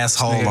an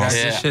asshole. Got on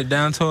this Yeah. shit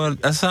down to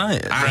a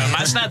science. Bro,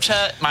 my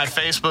Snapchat, my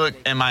Facebook,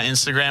 and my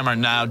Instagram are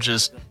now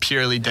just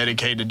purely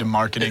dedicated to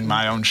marketing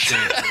my own shit.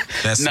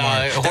 That's No,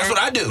 smart. That's what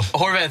I do.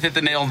 Horvath hit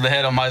the nail on the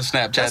head on my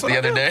Snapchat the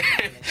other day.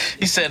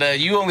 He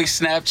said, "You only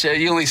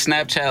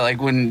Snapchat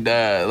like when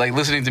like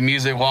listening to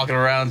music, walking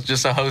around,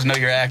 just so hoes know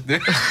you're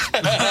active."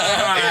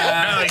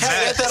 No,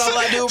 exactly. That's all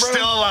I do, bro.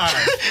 Still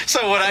alive.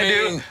 So what I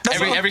do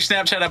that's every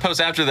Snapchat I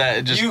post after that,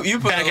 it just You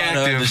put back a lot of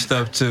other active.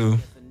 stuff too.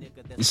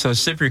 So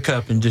sip your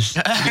cup and just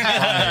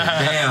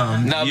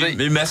damn. No, but-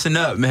 you're messing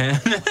up, man.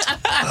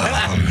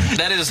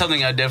 That is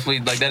something I definitely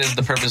like. That is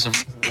the purpose of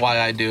why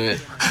I do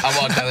it. I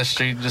walk down the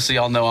street just so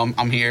y'all know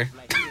I'm here.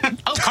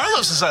 Of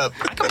Carlos is up.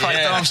 I could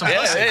probably throw him some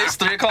pussy. It's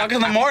 3 o'clock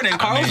in the morning.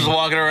 Carlos is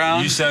walking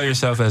around. You sell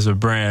yourself as a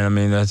brand. I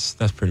mean, that's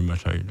pretty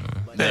much how you're doing.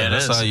 Yeah,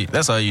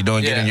 that's all you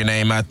doing. Getting your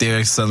name out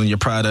there, selling your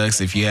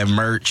products. If you have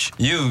merch,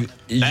 You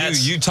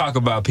talk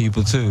about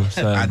people too.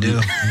 So I do.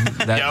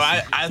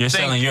 I you're think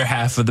selling your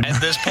half of the.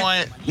 At this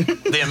point,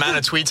 the amount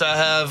of tweets I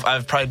have,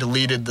 I've probably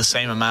deleted the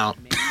same amount.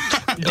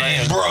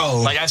 Damn,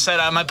 bro. Like I said,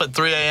 I'm up at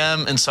 3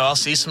 a.m. and so I'll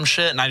see some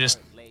shit and I just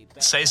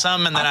say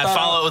something and then I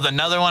follow it with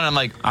another one. And I'm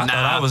like, I thought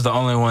I was the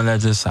only one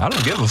that I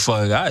don't give a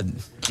fuck.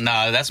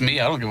 Nah, that's me.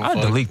 I don't give a fuck.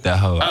 I delete that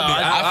hoe.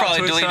 I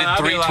probably deleted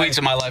 3 tweets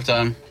in my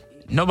lifetime.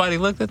 Nobody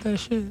looked at that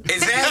shit.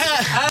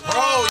 Exactly.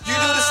 Bro, you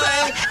do the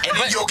same.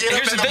 And then you'll get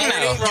up in the morning.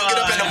 You'll get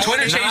up in the morning.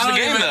 Twitter changed the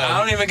game, though. I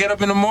don't even get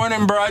up in the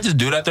morning, bro. I just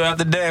do that throughout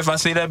the day. If I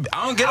see that,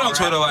 I don't get on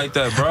Twitter like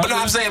that, bro. But no,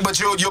 I'm saying, but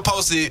you'll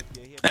post it.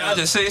 And I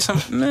just say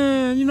something,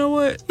 man, you know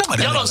what?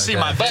 y'all don't see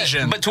my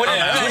vision. But Twitter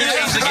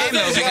changed the game,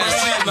 though,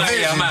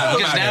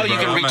 because now you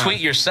can retweet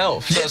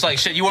yourself. So it's like,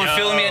 shit, you weren't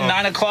feeling me at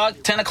 9 o'clock,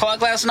 10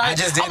 o'clock last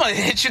night? I'm going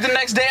to hit you the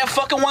next day at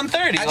fucking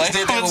 1:30. I just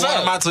did that with one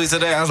of my tweets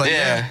today. I was like,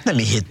 yeah, let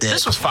me hit that.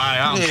 This was fine.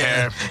 I don't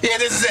care. Yeah,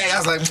 this is it. I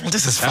was like,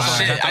 this is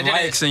fine. Shit, I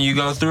likes and you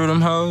go through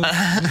them hoes.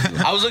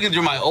 I was looking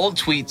through my old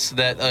tweets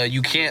that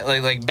you can't,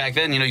 like back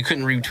then, you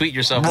couldn't retweet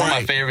yourself. One of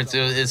my favorites,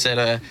 it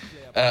said,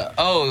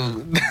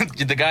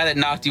 the guy that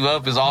knocked you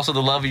up is also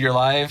the love of your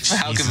life.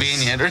 How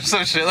convenient, or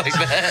some shit like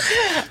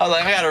that. I was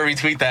like, I gotta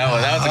retweet that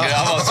one. That was a good.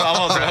 I'm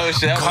almost a host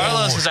shit.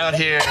 Carlos is out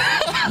here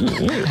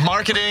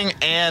marketing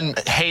and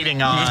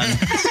hating on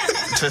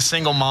to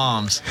single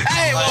moms.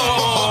 Hey,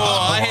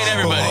 whoa, I hate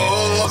everybody.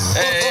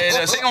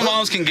 Hey, single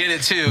moms can get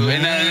it too,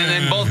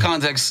 and in both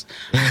contexts.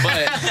 But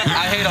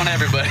I hate on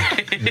everybody.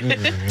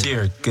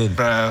 Dear good,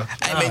 bro.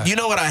 Hey, man, you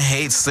know what I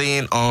hate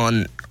seeing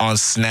on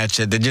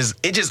Snapchat?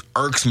 It just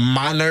irks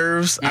my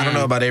nerves. I don't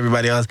know about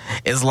everybody else.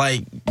 It's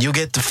like you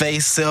get the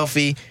face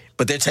selfie,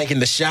 but they're taking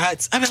the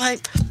shots. I be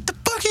like, the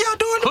fuck are y'all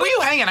doing? Who are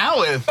you hanging out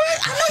with?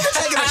 I know you're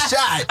taking a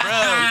shot, bro.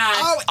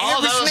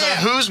 All those are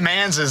whose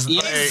man's is.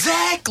 Like,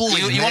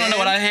 exactly. You want to know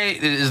what I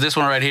hate? Is this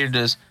one right here?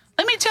 Does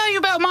let me tell you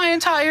about my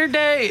entire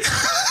day.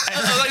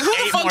 Like, who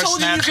the fuck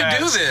told you you could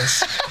do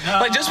this?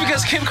 Like, just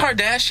because Kim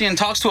Kardashian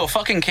talks to a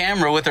fucking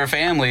camera with her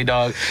family,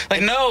 dog.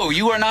 Like, no,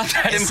 you are not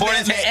that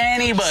important to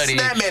anybody.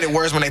 That made it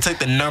worse when they took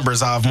the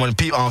numbers off for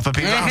people.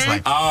 I was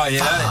like, oh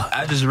yeah,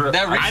 I just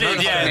I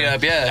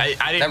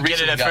didn't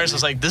get it at first. I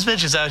was like, this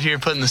bitch is out here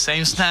putting the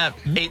same snap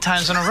 8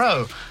 times in a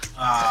row.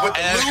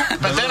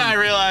 But then I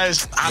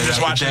realized I'm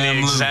just watching the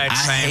exact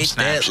same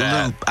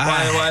Snapchat.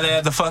 Why they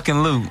have the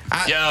fucking loop?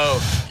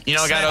 You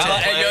know,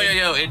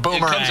 it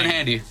comes in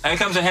handy. It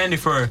comes in handy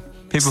for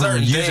people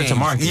certain who use it to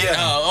market.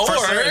 Yeah, for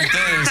certain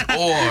things,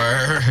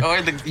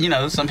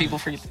 or some people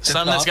forget.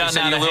 Some that's gotten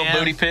out of a little hand.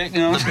 booty pic.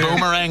 The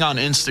boomerang on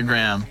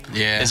Instagram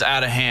is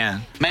out of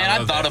hand. Man,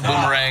 I thought of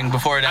boomerang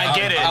before it. I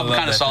get it. I'm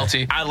kind of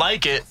salty. I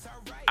like it.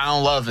 I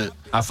don't love it.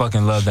 I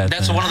fucking love that.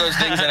 That's one of those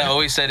things that I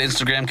always said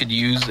Instagram could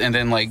use, and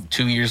then like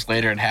 2 years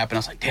later it happened. I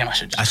was like, damn, I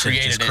should just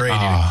create it.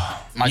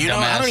 My you know,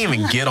 I don't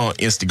even get on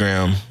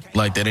Instagram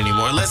like that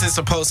anymore, unless it's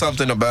to post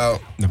something about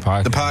the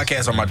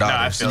podcast or my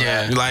daughters.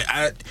 Like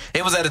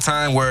it was at a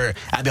time where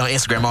I'd be on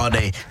Instagram all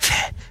day,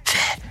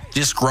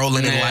 just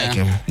scrolling and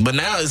liking. But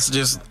now it's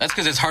just that's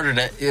because it's harder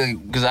to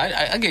because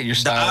I get your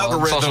style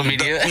on social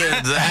media.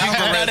 The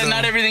algorithm.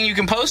 Not everything you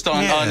can post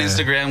on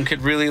Instagram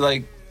could really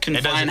like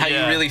confine how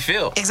you really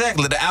feel.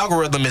 Exactly. The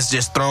algorithm is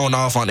just thrown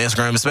off on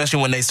Instagram, especially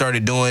when they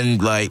started doing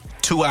like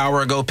 2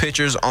 hour ago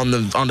pictures on the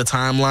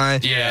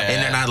timeline. Yeah.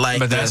 And they're not like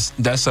but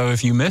that's so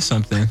if you miss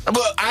something.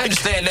 Well, I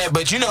understand that,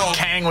 but you know,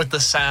 Kang with the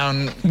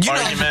sound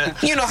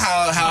argument. You know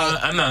how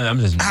I'm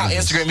just how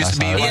Instagram used to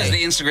be. He has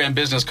the Instagram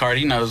business card.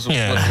 He knows what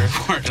they're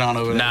working on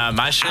over there. Nah,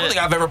 my shit. I don't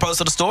think I've ever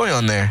posted a story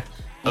on there.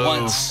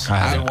 Once.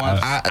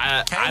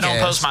 I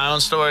don't post my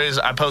own stories.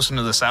 I post them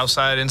to the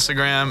Southside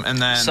Instagram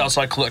and then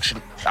Southside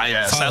Collection.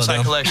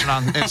 Southside Collection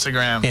on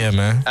Instagram. Yeah,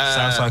 man.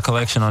 Southside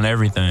Collection on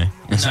everything.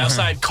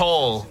 Southside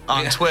Cole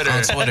on Twitter.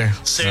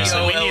 Seriously,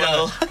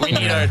 we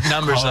need our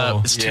numbers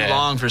up. It's too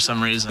long for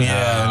some reason.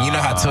 Yeah, you know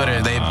how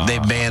Twitter they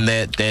banned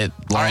that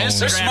long.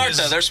 They're smart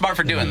though. They're smart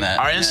for doing that.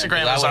 Our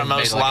Instagram is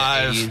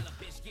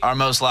our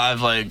most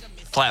live like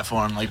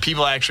platform. Like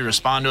people actually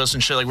respond to us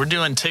and shit. Like we're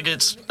doing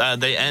tickets.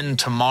 They end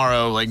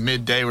tomorrow, like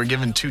midday. We're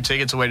giving 2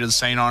 tickets away to the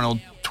St. Arnold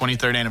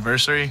 23rd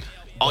anniversary.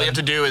 All you have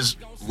to do is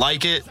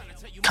like it,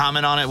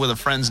 comment on it with a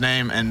friend's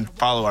name, and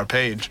follow our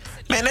page.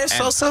 Man, that's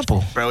so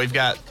simple, bro. We've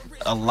got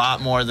a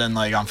lot more than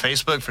like on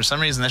Facebook. For some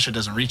reason, that shit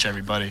doesn't reach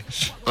everybody.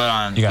 But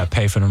on you gotta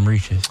pay for them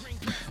reaches.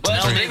 Well,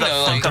 that's the thing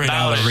though. Like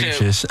 $3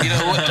 reaches. You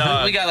know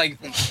what? We got like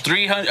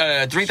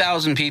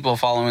 3,000 people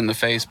following the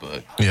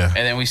Facebook. Yeah.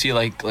 And then we see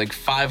like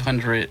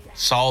 500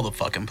 saw the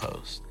fucking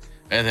post.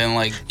 And then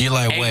like you're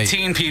like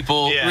 18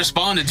 people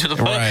responded to the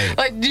post. Right.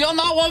 Like, do y'all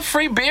not want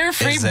free beer,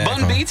 free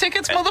Bun B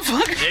tickets,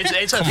 motherfucker?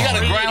 It's you gotta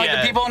grind like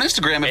the people on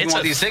Instagram if you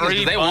want these tickets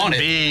because they want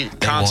it.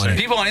 Concert.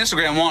 People on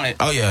Instagram want it.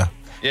 Oh yeah.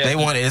 Yeah. They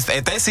want it.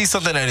 If they see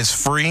something that is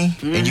free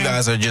and you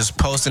guys are just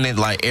posting it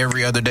like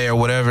every other day or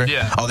whatever,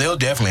 they'll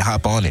definitely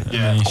hop on it.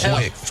 Yeah.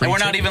 Quick. And we're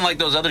not even like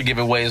those other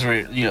giveaways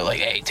where like,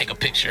 hey, take a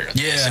picture of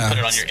this and put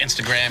it on your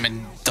Instagram,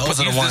 and those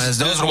are the ones.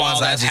 Those are the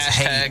ones I just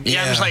hate.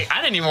 Yeah, I'm just like,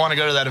 I didn't even want to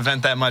go to that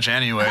event that much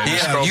anyway.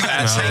 Yeah, you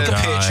gotta take a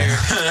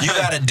picture. You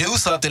gotta do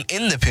something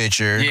in the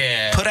picture.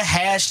 Yeah. Put a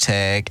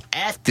hashtag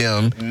at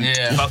them.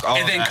 Yeah. Fuck all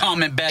And then that.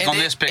 comment back on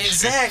this picture.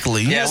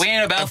 Exactly. Yeah, we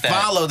ain't about that.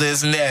 Follow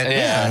this and that.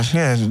 Yeah.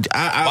 Yeah.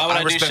 Why would I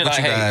do respect shit what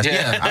you I hate? guys.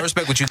 Yeah. I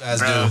respect what you guys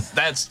Bro, do.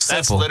 that's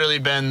Simple. literally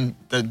been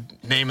the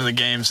name of the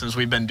game since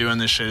we've been doing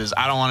this shit. Is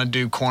I don't want to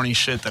do corny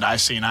shit that I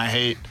see and I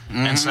hate,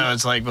 and so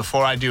it's like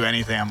before I do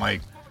anything, I'm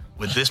like,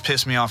 would this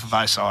piss me off if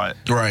I saw it?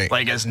 Right.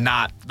 Like as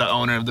not the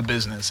owner of the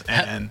business,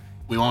 and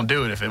we won't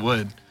do it if it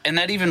would. And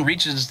that even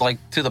reaches like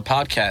to the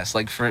podcast.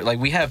 Like for like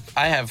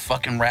I have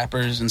fucking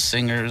rappers and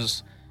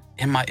singers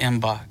in my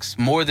inbox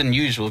more than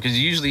usual, because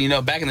usually,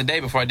 back in the day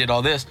before I did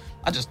all this,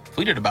 I just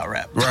tweeted about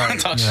rap,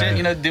 talk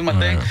shit, do my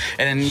thing, and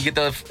then you get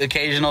the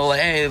occasional like,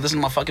 hey, listen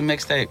to my fucking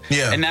mixtape.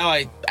 Yeah. And now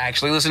I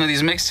actually listen to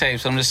these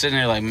mixtapes. I'm just sitting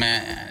there like,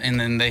 man, and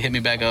then they hit me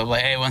back up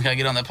like, hey, when can I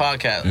get on that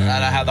podcast? And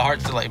I have the heart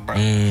to like, bro,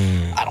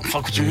 I don't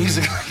fuck with your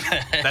music like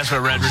that. That's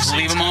what Red Just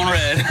leave receipts. them on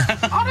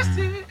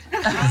red.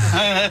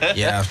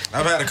 Yeah,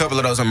 I've had a couple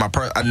of those on my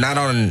not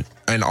on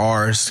in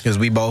ours because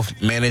we both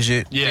manage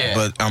it. Yeah.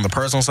 But on the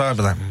personal side,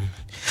 but like.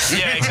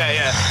 Yeah, exactly.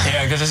 Yeah.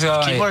 Yeah, because it's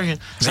like, Keep working.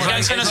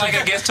 it's like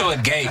it gets to a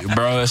gate,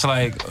 bro. It's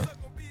like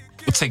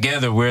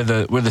together we're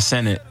the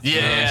Senate.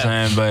 You know what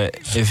I'm saying?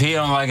 But if he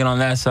don't like it on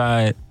that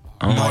side,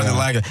 I'm More like, than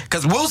likely,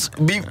 because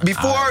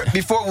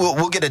before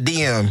we'll get a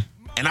DM,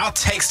 and I'll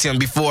text him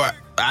before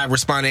I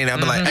respond to it. I'll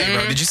be like, "Hey,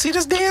 bro, did you see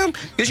this DM?"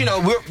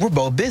 Because we're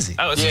both busy.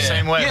 Oh, it's the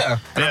same way. Yeah,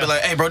 and I'll be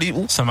like, "Hey, bro,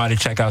 somebody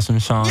check out some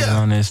songs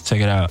on this,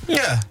 check it out.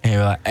 yeah, And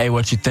you're like, hey,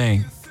 what you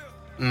think?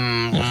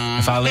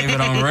 If I leave it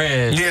on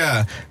red,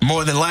 yeah."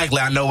 More than likely,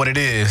 I know what it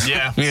is.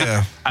 Yeah.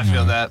 yeah. I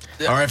feel that.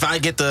 Or if I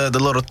get the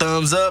little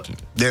thumbs up,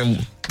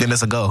 then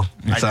it's a go.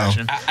 I got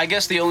you. I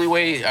guess the only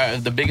way,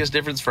 the biggest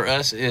difference for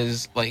us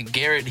is like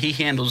Garrett, he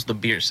handles the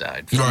beer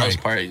side for the Right.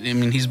 most part. I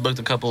mean, he's booked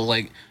a couple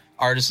like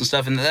artists and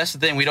stuff, and that's the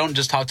thing. We don't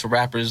just talk to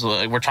rappers.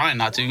 Like, we're trying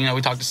not to.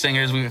 We talk to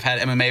singers. We've had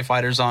MMA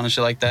fighters on and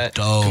shit like that.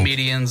 Dope.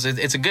 Comedians.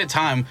 It's a good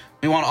time.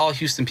 We want all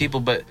Houston people,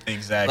 but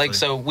Exactly. like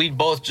so we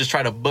both just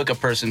try to book a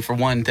person for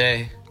one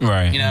day.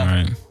 right,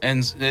 right.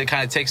 And it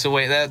kind of takes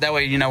away that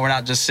way. We're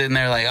not just sitting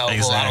there like, oh, well, I don't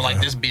Exactly.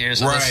 like this beer,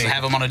 so let's Right.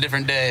 have them on a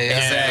different day.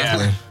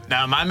 Exactly.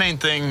 Now, my main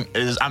thing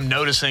is I'm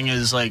noticing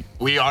is like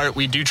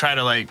we do try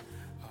to like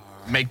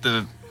make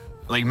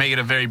it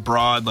a very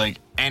broad, like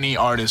any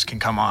artist can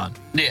come on.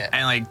 Yeah.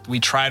 And like we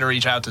try to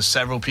reach out to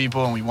several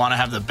people, and we want to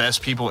have the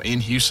best people in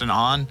Houston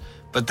on.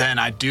 But then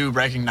I do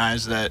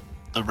recognize that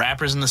the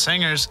rappers and the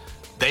singers,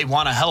 they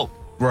want to help.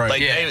 Right.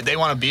 Like Yeah. they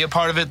want to be a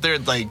part of it. They're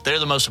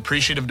the most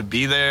appreciative to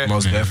be there.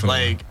 Most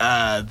definitely.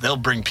 Like they'll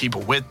bring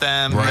people with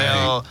them.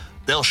 Right.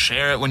 They'll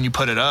share it when you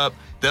put it up.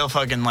 They'll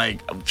fucking like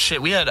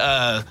shit. We had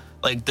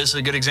like this is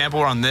a good example.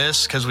 We're on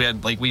this because we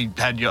had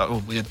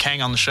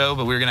Kang on the show,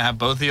 but we were gonna have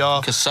both of y'all.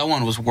 Because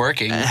someone was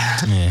working. Yeah,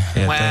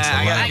 Well, thanks a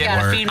I lot. gotta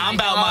get Work. feed I'm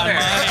about my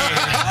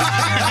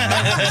money.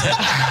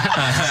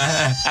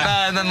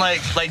 And then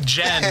like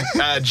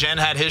Jen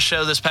had his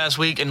show this past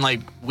week, and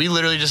like we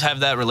literally just have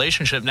that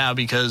relationship now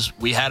because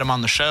we had him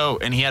on the show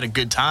and he had a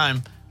good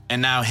time,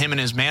 and now him and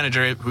his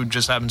manager, who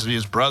just happens to be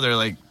his brother,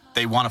 like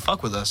they want to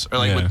fuck with us, or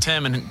like Yeah. with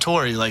Tim and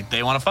Tori, like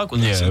they want to fuck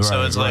with us, Yeah, and so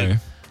right, it's right. like.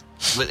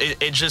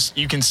 It just,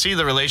 you can see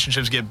the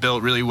relationships get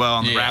built really well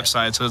on the Yeah. rap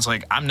side, so it's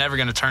like I'm never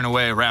gonna turn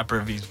away a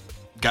rapper if he's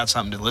got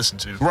something to listen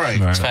to. Right.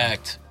 Right.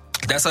 Fact.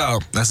 That's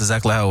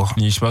exactly how.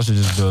 You're supposed to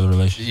just build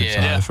relationships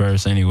Yeah. on it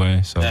first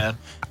anyway. So Yeah.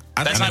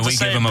 That's I not mean, to we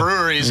say give 'em a-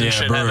 breweries and yeah,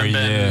 shit brewery, haven't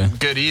been yeah.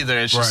 good either.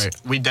 It's just Right.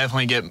 we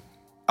definitely get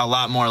a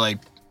lot more like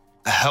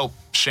help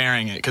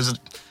sharing it because,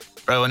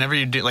 bro, whenever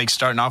you do like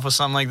starting off with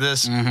something like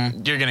this,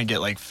 you're gonna get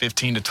like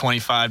 15 to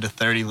 25 to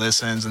 30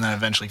 listens, and then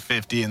eventually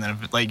 50, and then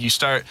like you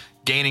start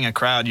gaining a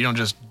crowd. You don't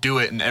just do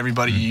it, and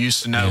everybody you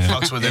used to know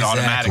fucks with it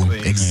automatically.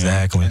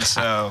 Exactly.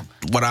 So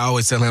What I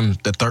always tell him,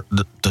 the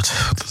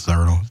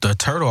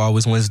turtle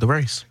always wins the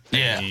race.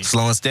 Yeah.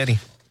 Slow and steady.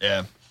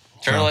 yeah,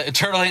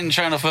 Turtle ain't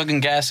trying to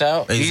fucking gas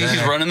out. He's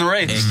Exactly. running the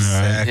race.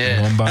 Exactly.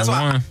 Yeah. one by That's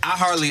why one. I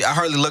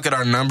hardly look at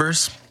our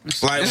numbers.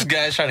 Like This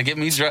guy's trying to get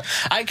me drunk.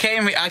 I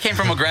came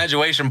from a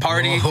graduation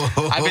party.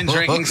 I've been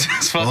drinking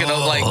since fucking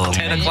like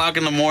 10 o'clock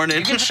in the morning.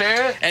 You can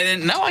share it. And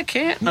then, no, I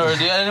can't. Or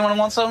do anyone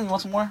want some? You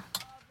want some more?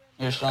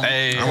 Here's some.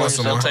 hey, I want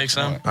some I'll more. take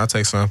some. I'll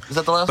take some. Is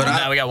that the last But one?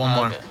 Now we got one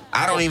more. Okay.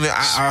 I don't even.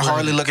 I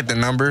hardly look at the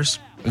numbers.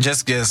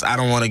 Just because I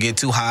don't want to get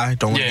too high,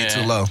 don't want to get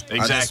Yeah. too low.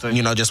 Exactly.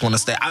 I just want to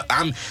stay.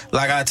 I'm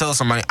like I tell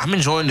somebody, I'm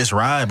enjoying this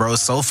ride, bro.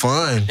 It's so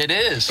fun. It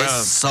is.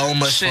 It's so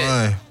much Shit.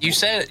 fun. You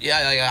said,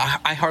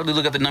 I hardly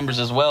look at the numbers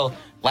as well.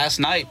 Last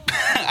night,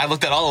 I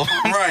looked at all of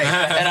them. Right.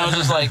 And I was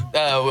just like,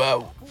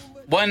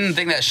 one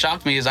thing that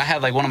shocked me is I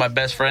had like one of my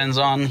best friends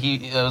on.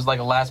 It was like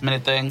a last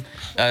minute thing.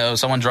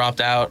 Someone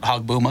dropped out,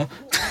 Hog Booma.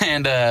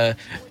 And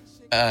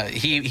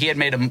he had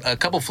made a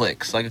couple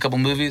flicks, like a couple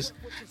movies,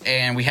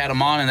 and we had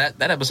him on, and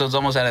that episode's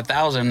almost at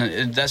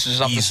 1,000. That's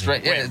just off the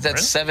straight. Yeah, Wait, that's really?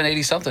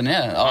 780 something.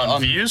 Yeah,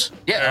 on views.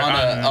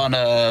 Yeah, on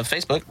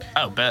Facebook.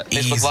 Oh, bet.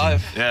 Facebook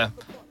Live. Yeah.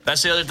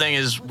 That's the other thing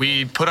is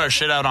we put our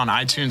shit out on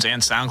iTunes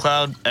and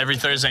SoundCloud. Every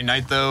Thursday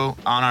night, though,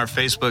 on our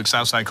Facebook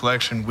Southside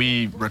Collection,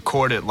 we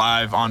record it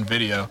live on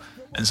video.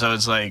 And so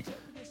it's like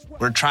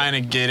we're trying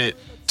to get it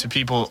to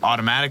people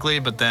automatically,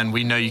 but then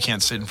we know you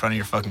can't sit in front of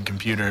your fucking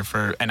computer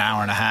for an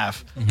hour and a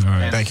half. All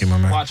right. Thank you, my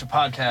man. Watch a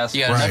podcast.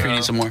 You got enough, or you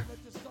need some more?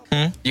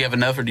 You have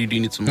enough, or do you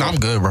need some more? No, I'm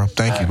good, bro.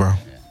 Thank you, bro.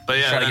 But Try to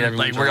yeah, get then, everyone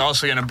like to we're it.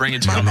 also gonna bring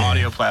it to an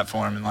audio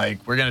platform, and like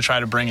we're gonna try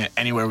to bring it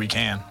anywhere we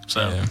can.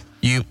 So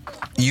You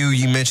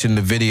mentioned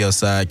the video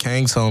side.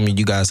 Kang told me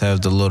you guys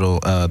have the little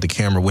the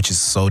camera, which is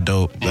so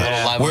dope.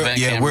 Yeah, little live event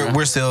camera.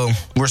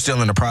 we're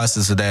still in the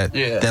process of that.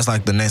 Yeah. That's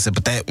like the next step.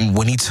 But that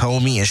when he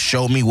told me and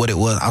showed me what it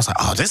was, I was like,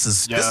 oh, this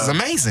is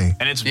amazing.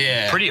 and it's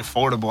Yeah. pretty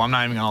affordable. I'm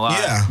not even gonna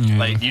lie. Yeah.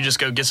 Like you just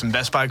go get some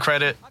Best Buy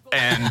credit,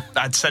 and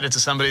I said it to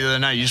somebody the other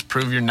night. You just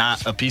prove you're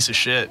not a piece of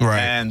shit, Right.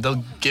 and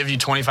they'll give you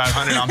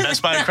 $2,500 on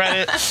Best Buy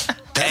credit,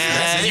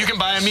 and you can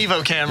buy a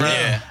Mevo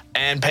camera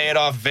and pay it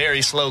off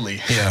very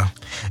slowly. Yeah.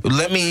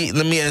 Let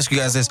me ask you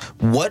guys this: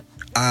 what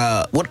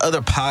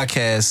other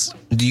podcasts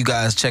do you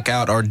guys check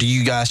out, or do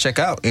you guys check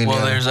out?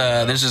 Well, there's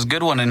this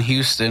good one in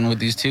Houston with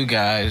these two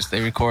guys.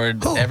 They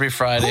record every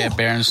Friday at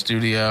Barron's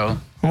Studio.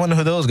 I wonder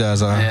who those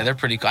guys are. Yeah, they're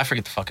pretty cool. I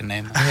forget the fucking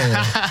name. What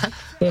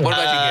about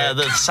you, Garrett?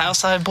 The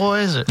Southside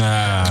Boys?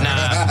 Nah,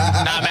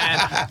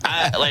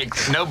 man.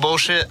 No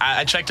bullshit.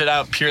 I checked it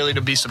out purely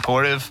to be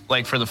supportive,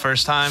 like for the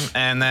first time,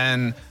 and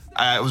then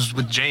I was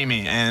with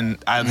Jamie, and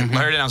I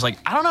heard it, and I was like,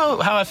 I don't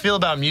know how I feel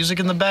about music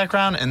in the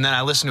background, and then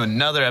I listened to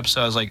another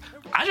episode. I was like,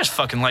 I just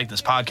fucking like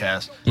this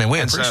podcast. Man, we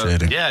And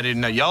appreciate it. Yeah, dude.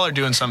 No, y'all are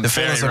doing something. The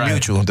feelings very are right.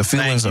 mutual. The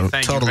feelings Thank you, are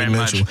thank you totally very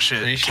much. mutual. Shit,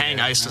 Appreciate Kang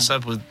it, iced us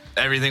up with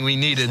everything we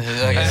needed.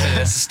 Like I said,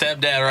 that's a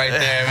stepdad right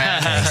there,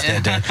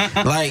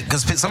 man. Like,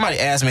 because somebody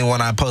asked me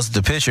when I posted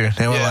the picture,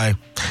 they were Yeah. like,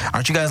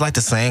 "Aren't you guys like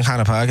the same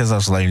kind of podcast?" I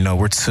was like, "No,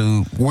 we're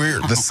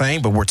the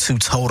same, but we're two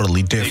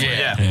totally different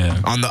Yeah.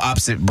 on the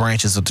opposite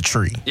branches of the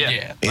tree."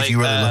 Yeah. If you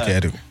really look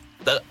at it,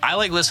 I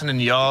like listening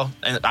to y'all,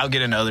 and I'll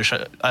get into other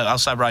shit. I'll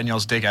stop riding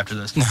y'all's dick after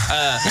this.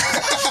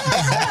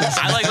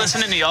 I like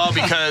listening to y'all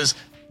because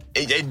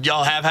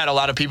y'all have had a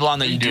lot of people on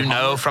that you do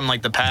know from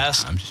like the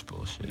past. I'm just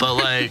bullshit. But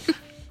like,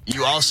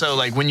 you also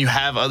like when you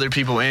have other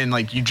people in,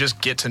 like you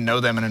just get to know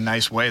them in a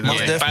nice way. That, Most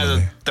like, by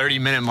definitely. the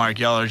 30-minute mark,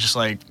 y'all are just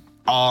like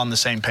all on the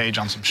same page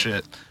on some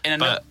shit. And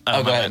But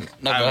go ahead.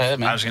 No, go ahead,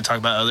 man. I was gonna talk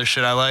about other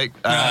shit I like.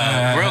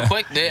 Real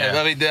quick, Yeah.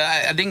 I mean,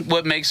 I think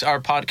what makes our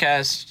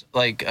podcast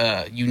like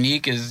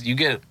unique is you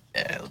get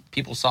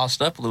people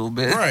sauced up a little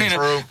bit, Right.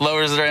 True.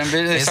 Lowers their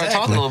ambition. They start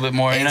talking a little bit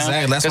more. You know,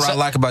 Exactly. That's what I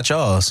like about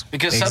y'all's.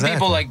 Because some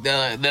people like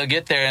they'll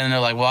get there and they're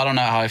like, well, I don't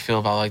know how I feel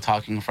about like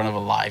talking in front of a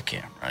live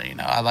camera. You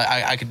know,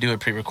 I could do it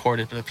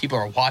pre-recorded, but if people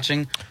are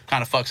watching,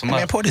 kind of fucks them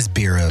Man, up. pour this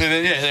beer up. And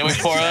then, then we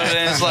pour up,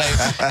 and it's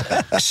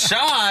like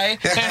shy,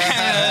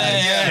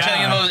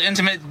 telling you the most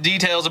intimate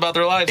details about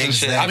their lives and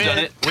shit. I've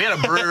Exactly. done it. We had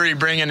a brewery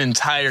bring an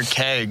entire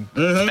keg.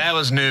 That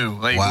was new.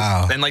 Like,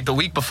 Wow. And like the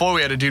week before,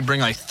 we had a dude bring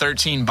like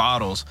 13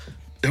 bottles.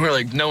 And we were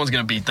like, no one's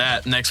gonna beat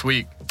that. Next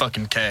week,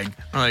 fucking keg.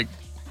 We're like,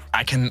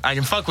 I can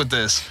fuck with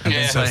this.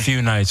 It's a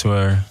few nights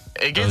where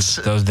It gets.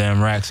 those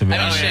damn racks have been.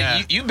 I mean, shit,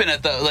 yeah. you've been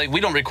at the, like, we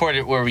don't record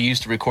it where we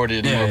used to record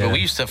it anymore, Yeah, but yeah. we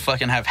used to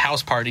fucking have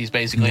house parties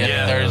basically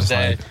Yeah, every it was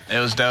Thursday. like It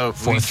was dope.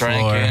 We fourth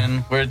floor,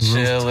 drinking, we're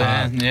chilling.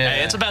 rooftop. Yeah.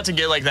 Hey, it's about to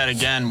get like that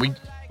again. We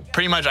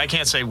pretty much, I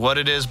can't say what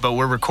it is, but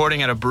we're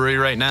recording at a brewery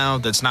right now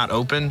that's not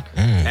open,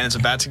 and it's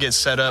about to get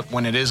set up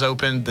when it is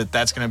open.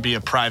 That's going to be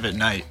a private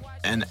night,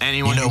 and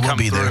anyone You know can we'll come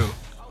be there. through.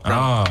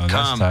 Oh, that's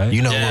Come. tight.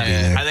 You know we'll be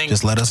there. I think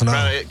Just let us know.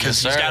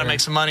 because Yes, he's got to sir. make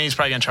some money. He's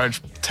probably gonna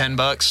charge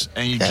 $10,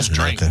 and you That's just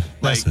drink. nothing.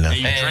 That's Like,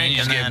 nothing. you and drink you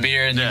just and get then,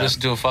 beer and you yeah.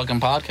 listen to a fucking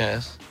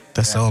podcast.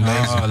 That's so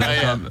amazing. Oh,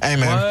 that's Yeah. Hey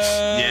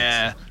man,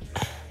 Yeah.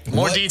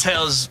 More What?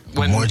 details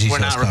when More we're details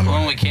not coming. When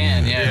recording. we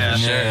can, yeah, for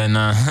sure. Yeah,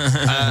 nah.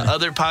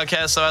 Other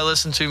podcasts that I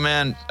listen to,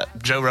 man,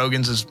 Joe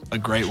Rogan's is a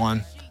great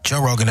one.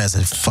 Joe Rogan has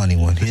a funny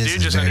one. His Dude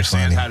is just very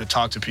understands funny. how to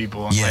talk to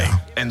people. And Yeah.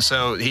 like, and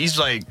so he's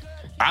like,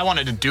 I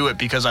wanted to do it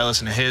because I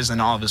listen to his and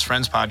all of his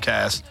friends'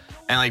 podcasts.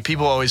 And like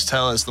people always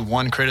tell us the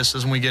one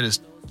criticism we get is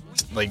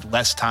like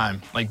less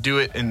time. Like do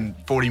it in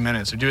 40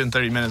 minutes or do it in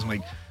 30 minutes. I'm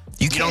like,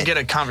 you don't can't- get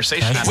a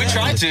conversation. out We of that.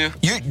 try to.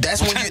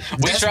 That's when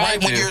that's try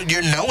right when to.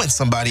 you're knowing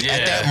somebody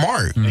at that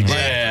mark.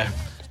 Yeah.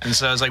 And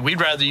so I was like, we'd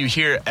rather you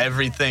hear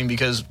everything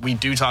because we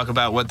do talk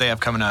about what they have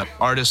coming up,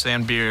 artists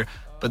and beer.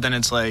 But then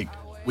it's like,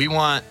 we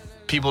want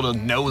people to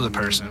know the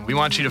person. We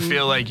want you to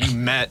feel like you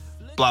met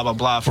blah, blah,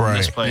 blah from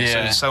this Right. place.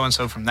 Yeah. Or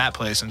so-and-so from that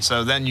place. And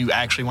so then you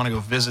actually want to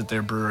go visit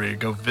their brewery,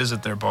 go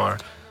visit their bar.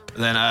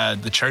 Then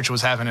the church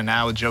was happening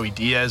now with Joey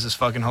Diaz is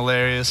fucking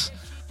hilarious.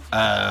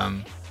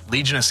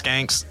 Legion of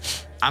Skanks.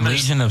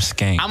 Legion of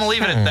Skanks. I'm gonna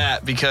leave it at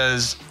that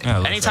because Yeah,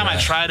 look anytime for I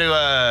that. try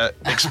to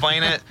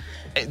explain it,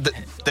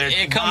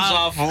 It comes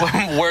off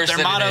worse Their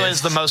than motto it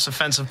is the most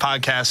offensive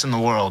podcast in the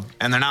world,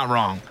 and they're not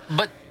wrong.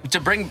 But to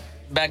bring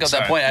back up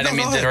Sorry. that point, I didn't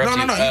mean to go ahead. interrupt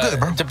you. No, you good,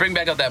 bro. To bring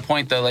back up that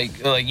point, though, like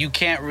you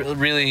can't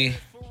really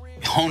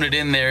hone it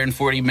in there in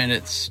 40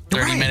 minutes,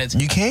 30 Right. minutes.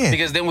 You can.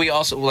 Because then we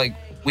also, like,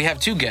 we have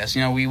 2 guests.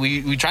 You know,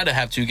 we try to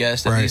have 2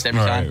 guests at Right. least every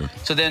Right. time.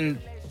 So then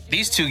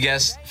these 2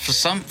 guests, for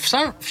some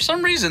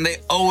reason, they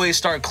always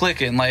start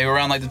clicking, like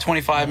around like the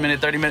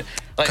 25-minute, 30-minute.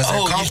 Like, 'Cause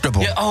they're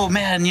comfortable. Oh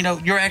man, you know,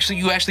 you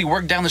actually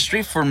work down the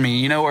street from me,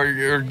 you know, or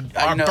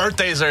Our you know,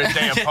 birthdays are a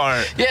day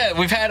apart. Yeah,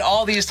 we've had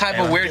all these type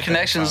Hey, of let me weird get that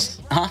connections.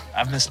 Huh?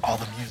 I've missed all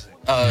the music.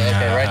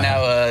 Okay, right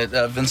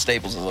now, Vince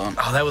Staples alone.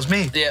 Oh, that was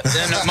me. Yeah,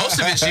 then most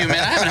of it's you, man.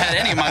 I haven't had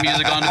any of my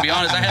music on, to be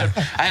honest.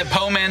 I had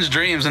Poe Man's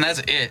Dreams, and that's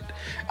it.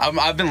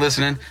 I've been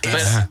listening.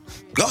 But,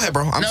 Go ahead,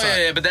 bro. I'm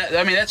sorry. yeah, but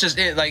that's just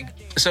it. Like,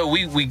 so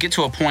we get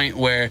to a point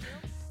where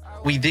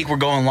we think we're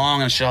going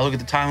long, and shit, I look at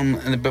the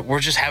time, but we're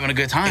just having a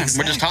good time. We're just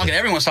Exactly. talking.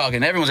 Everyone's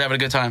talking. Everyone's having a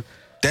good time.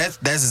 That's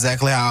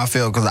exactly how I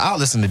feel because I'll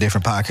listen to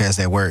different podcasts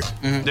at work,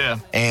 Yeah.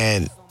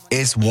 and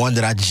it's one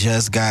that I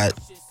just got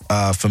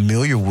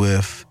familiar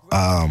with.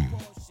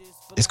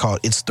 It's called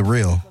 "It's the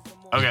Real."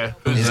 Okay.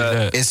 Who's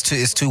that?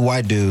 It's two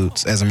white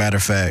dudes. As a matter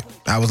of fact,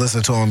 I was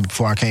listening to them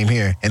before I came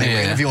here, and they were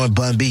Yeah. interviewing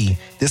Bun B.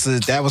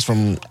 That was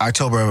from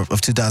October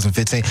of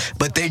 2015.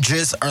 But they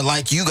just are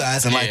like you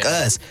guys and like Yeah.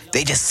 us.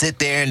 They just sit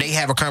there and they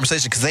have a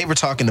conversation because they were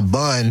talking to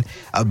Bun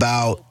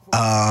about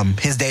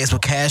his days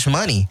with Cash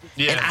Money,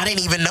 Yeah. and I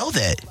didn't even know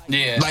that.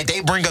 Yeah. Like they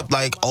bring up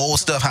like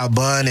old stuff, how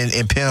Bun and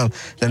Pimp,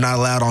 they're not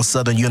allowed on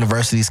Southern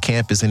University's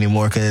campus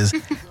anymore because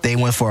they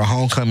went for a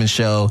homecoming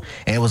show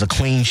and it was a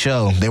clean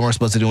show. They weren't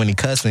supposed to do any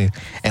cussing.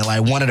 And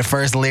like one of the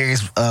first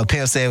lyrics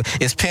Pimp said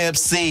is Pimp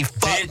C,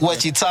 fuck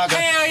what you talking.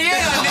 Hell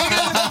yeah,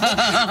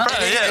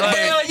 nigga.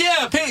 Hell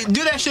yeah.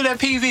 Do that shit at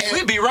PV.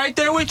 We'd be right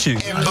there with you.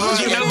 And Bun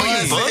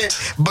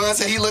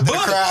said he looked at the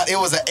crowd. It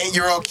was an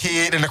 8-year-old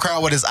kid in the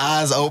crowd with his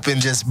eyes open,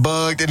 just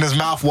bugged and his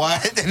mouth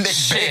wide in the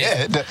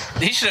Shit. bed.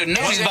 He should have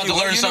known he's about to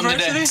What learn something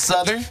today. university?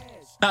 Southern?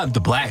 Not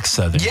the Black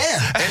Southern.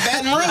 Yeah,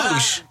 in Baton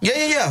Rouge.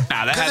 Yeah.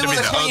 Nah, that 'Cause had it to was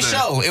be a the clean other.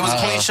 show. It was a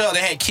clean show. They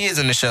had kids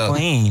in the show.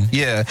 Clean.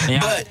 Yeah. Yeah.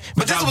 But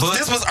But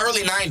this was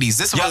early 90s.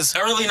 This Yeah, was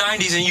early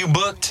 90s and you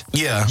booked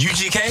yeah.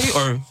 UGK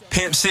or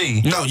Pimp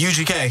C? No,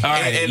 UGK. All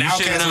right, and you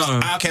should've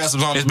known. Outkast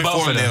was on It's before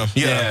both of them.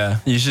 Yeah,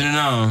 you should have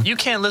known. You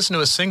can't listen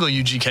to a single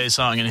UGK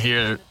song and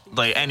hear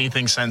like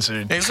anything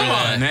censored. Come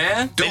on,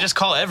 man. They just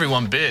call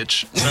everyone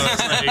bitch. So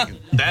it's like,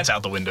 that's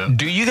out the window.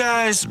 Do you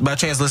guys, by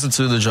chance, listen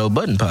to the Joe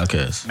Budden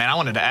podcast? Man, I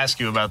wanted to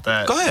ask you about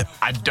that. Go ahead.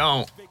 I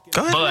don't.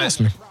 Go ahead But and ask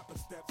me.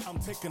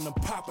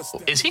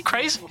 is he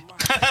crazy?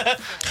 Let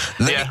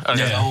Yeah. me-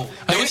 Okay.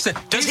 Yeah.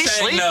 Does he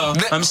sleep? No,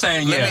 I'm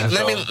saying yeah.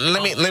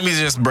 Let me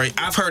just break.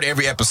 I've heard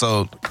every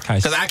episode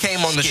because I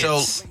came on the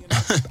show.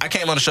 I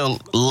came on the show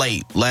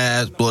late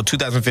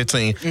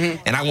 2015,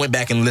 and I went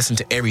back and listened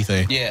to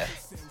everything. Yeah.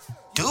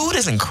 Dude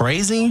isn't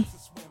crazy.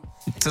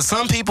 To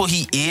some people,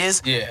 he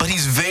is. Yeah. But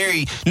he's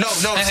very no.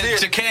 To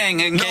Seriously. Kang,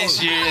 in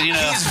case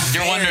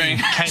you're wondering.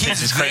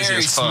 He's crazy very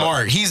as fuck.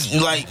 smart. He's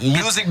like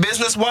music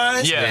business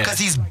wise, Yeah. because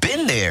he's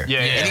been there.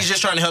 Yeah, yeah. And he's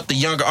just trying to help the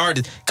younger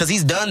artists because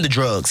he's done the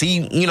drugs.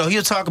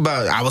 He'll talk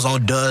about I was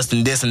on dust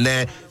and this and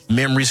that,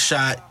 memories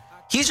shot.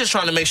 He's just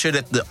trying to make sure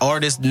that the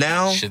artists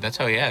now. Shit, that's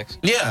how he acts.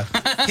 Yeah,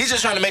 he's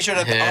just trying to make sure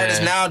that the Yeah.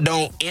 artists now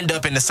don't end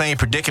up in the same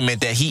predicament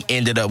that he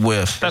ended up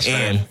with. That's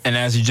and fair. And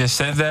as you just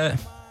said that,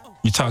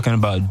 you're talking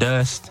about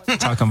dust,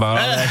 talking about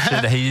all that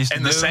shit that he used to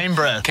In do. the same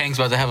breath. Kang's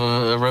about to have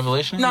a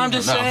revelation? No, I'm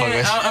just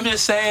saying. I'm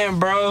just saying,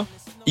 bro.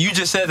 You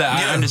just said that.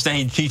 Yeah. I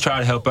understand he tried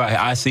to help out.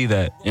 I see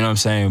that. You know what I'm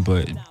saying?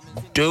 But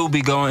dude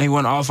be going. He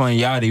went off on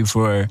Yachty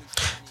for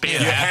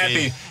Being you're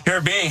happy. happy.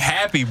 You're being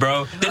happy,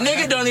 bro. The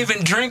nigga don't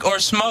even drink or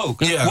smoke.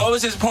 Yeah. What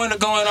was his point of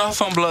going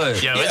off on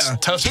blood? Yo, it's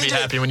tough to He be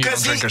just- happy when you don't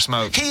 'cause drink or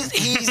smoke.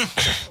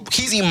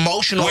 He's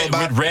emotional With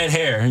about red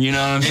hair. You know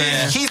what I'm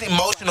saying? He's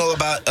emotional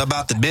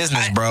about the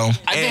business, bro.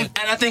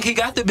 I think he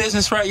got the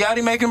business right.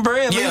 Yachty making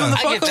bread. Leave Yeah. him the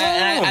I fuck get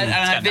that, alone. and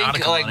I got think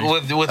nautical like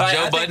money. with I Joe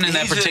think Budden in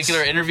that he's just-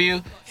 particular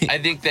interview, I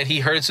think that he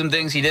heard some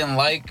things he didn't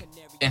like,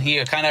 and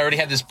he kind of already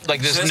had this Just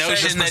say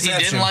notion that he perception.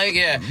 didn't like,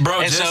 yeah,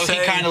 Bro, and just so he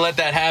say- kind of let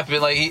that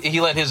happen. Like he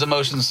let his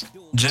emotions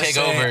Just take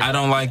say, over. I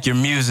don't like your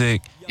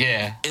music.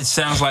 Yeah, It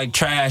sounds like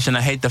trash, and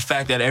I hate the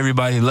fact that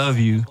everybody love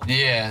you.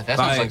 yeah, that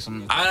sounds like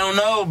some I don't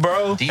know,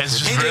 bro. deep It's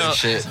just real real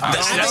shit.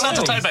 That's not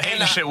the type of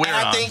hating shit we're and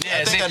I on. think, Yeah,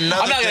 I think see,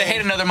 another I'm not gonna thing,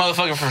 hate another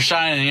motherfucker for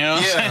shining. You know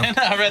what Yeah. I'm saying?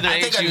 I'd rather I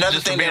hate think you another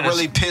just for thing being that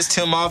really pissed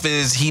him off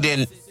is he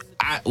didn't.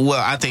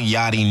 I think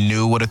Yachty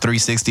knew what a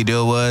 360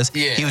 deal was.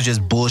 Yeah. He was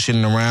just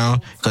bullshitting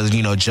around because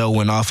Joe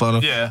went off on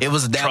him. Yeah. that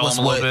was Troll him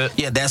a little what. bit.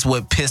 Yeah, that's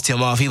what pissed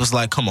him off. He was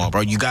like, "Come on,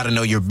 bro, you got to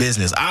know your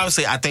business."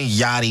 Obviously, I think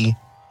Yachty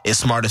is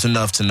smart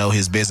enough to know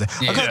his business.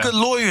 I got Yeah. good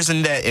lawyers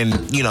in that, and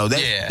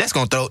Yeah. that's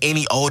gonna throw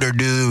any older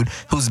dude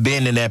who's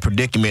been in that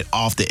predicament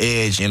off the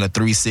edge in a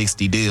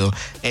 360 deal.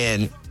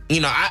 And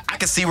I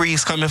can see where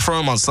he's coming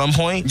from on some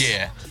points.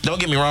 Yeah. Don't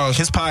get me wrong,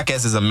 his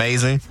podcast is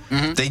amazing.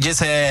 They just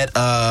had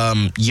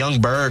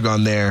Young Berg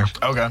on there.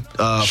 Okay.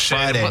 Shit.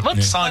 Friday.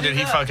 What song did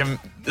he fucking?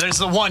 There's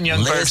the one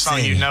Young Berg song.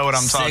 You know what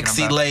I'm talking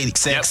sexy about. Lady,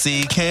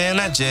 sexy. Can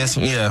I just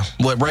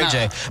with Ray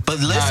J? But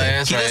listen,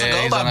 that's he right. doesn't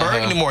Yeah, go by he's on Berg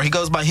that. anymore. He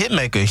goes by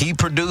Hitmaker. He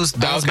produced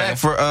Bounce Okay. Back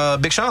for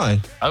Big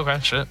Sean Okay,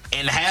 shit.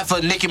 and half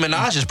of Nicki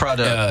Minaj's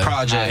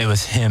project. It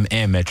was him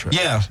and Metro.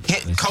 Yeah,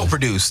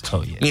 co-produced.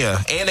 Oh, yeah.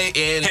 And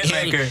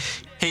Hitmaker.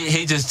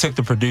 He just took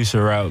the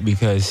producer route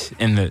because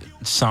in the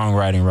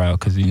songwriting route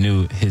because he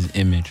knew his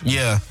image.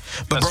 Yeah,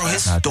 but bro,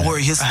 his Not that.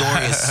 story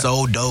is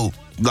so dope.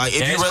 Like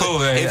if Yeah, you it's really,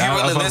 cool. if you I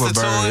really fuck with listen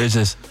to Bird. it, It's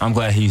just I'm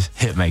glad he's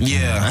Hitmaker.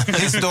 yeah,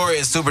 his story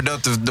is super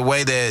dope. The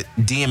way that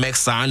DMX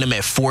signed him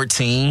at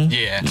 14.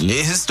 Yeah.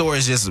 His story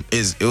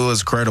it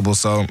was credible.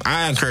 So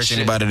I encourage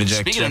anybody to check.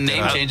 Speaking of check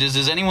name that out. changes,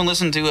 does anyone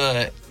listen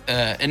to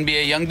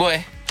NBA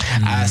YoungBoy?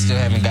 I still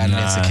haven't gotten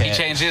into He Cat.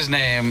 changed his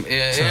name.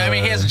 I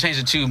mean, he hasn't changed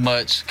it too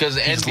much because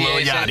Lil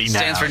NBA Yachty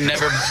stands now. for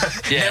never.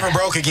 Yeah. Never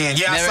broke again.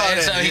 Yeah, Never, I saw and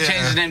that. so he yeah.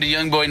 changed his name to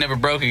YoungBoy Never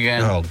Broke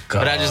Again. Oh, God.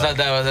 But I just thought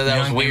that was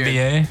Young weird.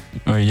 NBA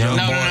or Young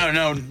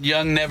No.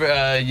 Young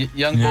Never,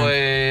 Young Boy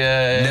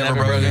Never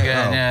Broke Broke Again.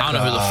 Again. Oh. Yeah. I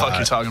don't know who the fuck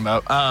you're talking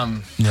about.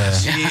 Yeah.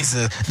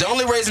 Jesus. The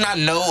only reason I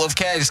know of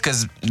Cat is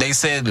because they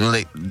said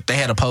like, they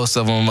had a post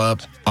of him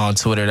up on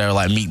Twitter that were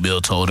like Meek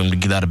Mill told him to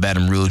get out of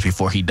Baton Rouge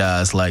before he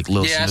dies, like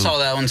Lil Yeah, I Snoop. saw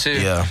that one too.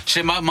 Yeah.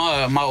 Shit,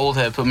 my old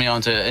head put me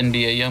onto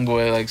NBA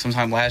YoungBoy like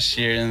sometime last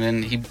year, and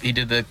then he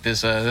did this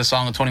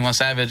song of 21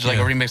 Savage, like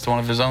a remix to one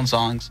of his own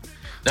songs.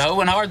 The hoe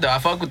went hard though. I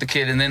fuck with the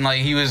kid, and then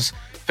like he was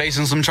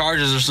facing some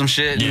charges or some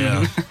shit. Yeah.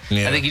 and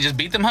Yeah. I think he just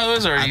beat them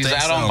hoes, or I he's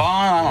think out so. on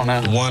bond.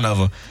 I don't know. One of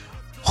them.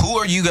 Who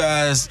are you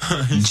guys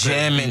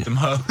jamming? Them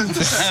hoes.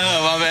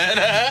 Oh my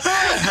bad.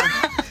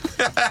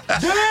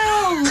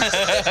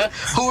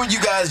 Who are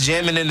you guys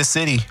jamming in the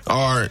city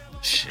or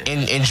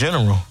in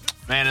general?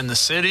 Man, in the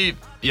city,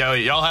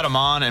 y'all had him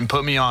on and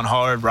put me on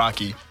hard,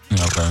 Rocky.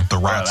 Okay. The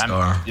rock Bro,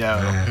 star.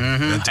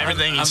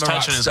 Everything he's I'm a rock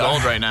touching is star.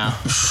 gold right now.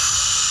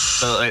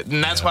 So, like,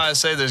 and that's why I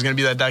say there's gonna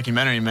be that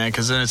documentary, man.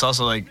 Because then it's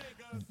also like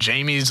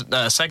Jamie's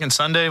Second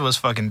Sunday was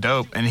fucking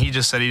dope, and he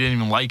just said he didn't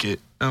even like it.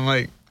 I'm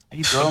like,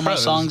 You throwing my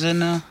songs in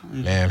now?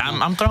 Man,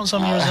 I'm throwing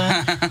some of yours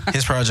in.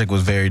 his project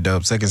was very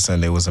dope. Second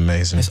Sunday was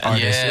amazing. It's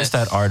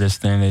that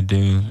artist thing they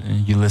do,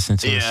 and you listen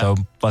to it Yeah. so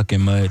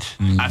fucking much.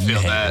 And I you feel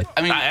hate that. it.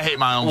 I mean, I hate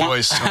my own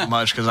voice so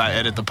much because I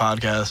edit the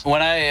podcast.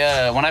 When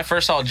I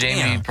first saw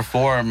Jamie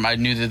perform, I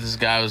knew that this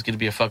guy was going to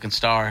be a fucking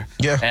star.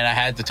 Yeah. And I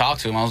had to talk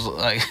to him. I was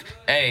like,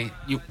 "Hey,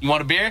 you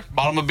want a beer?"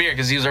 Bought him a beer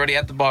because he was already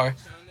at the bar.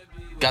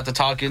 Got to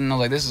talking. I was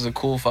like, "This is a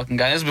cool fucking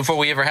guy." This is before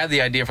we ever had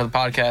the idea for the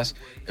podcast.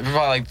 It was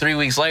probably like 3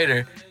 weeks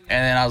later,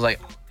 and then I was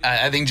like,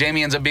 "I think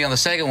Jamie ends up being on the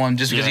second one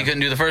just because he couldn't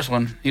do the first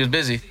one. He was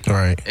busy."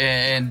 Right.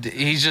 And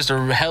he's just a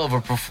hell of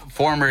a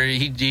performer.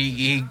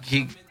 He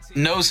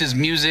knows his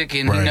music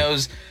and he Right.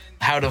 knows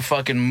how to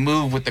fucking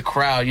move with the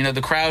crowd. You know,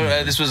 the crowd.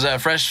 This was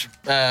Fresh.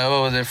 What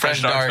was it?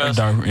 Fresh Dark. Fest.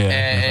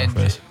 And Dark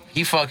Fest.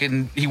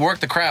 he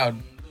worked the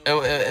crowd.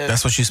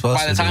 That's what you're supposed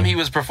By to the time do. he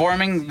was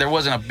performing, there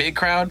wasn't a big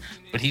crowd,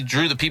 but he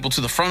drew the people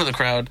to the front of the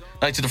crowd,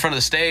 like to the front of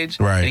the stage.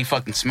 Right. And he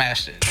fucking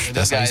smashed it.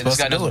 That's how you're supposed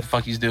this guy to do knows what it. the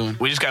fuck he's doing.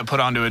 We just got put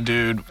onto a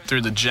dude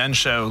through the Gen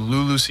show,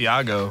 Lulu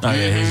Ciago. Oh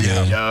yeah, he's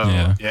good.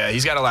 Yeah,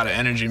 he's got a lot of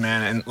energy,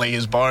 man, and like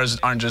his bars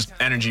aren't just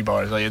energy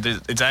bars. Like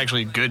it's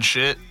actually good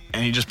shit,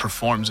 and he just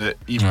performs it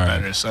even Right.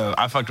 better. So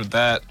I fucked with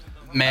that.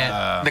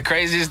 Man, the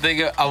craziest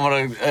thing I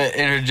want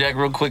to interject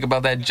real quick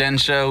about that Gen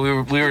show.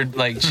 We were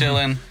like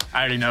chilling. I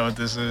already know what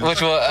this is.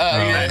 Which one?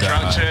 That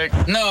drunk chick.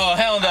 No,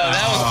 hell no.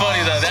 That was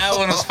funny though. That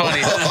one was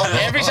funny.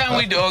 Every time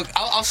we do,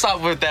 I'll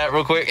stop with that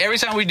real quick. Every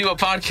time we do a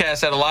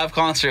podcast at a live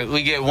concert,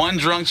 we get one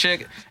drunk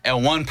chick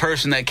and one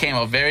person that came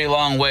a very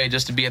long way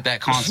just to be at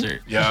that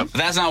concert. Yeah. But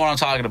that's not what I'm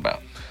talking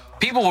about.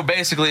 People were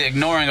basically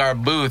ignoring our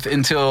booth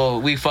until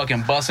we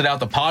fucking busted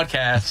out the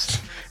podcast.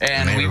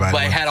 And we everybody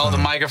like went had all the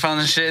fun. microphones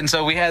and shit. And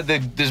so we had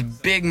this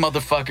big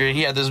motherfucker.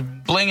 He had this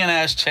blinging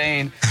ass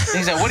chain. And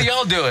he said, "What are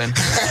y'all doing?"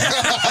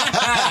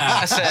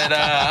 I said,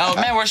 "Oh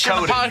man, we're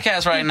shooting a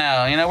podcast right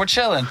now. You know, we're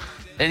chilling."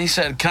 And he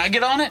said, "Can I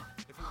get on it?"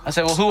 I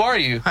said, "Well, who are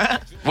you?"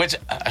 Which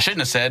I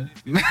shouldn't have said,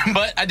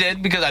 but I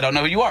did because I don't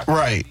know who you are.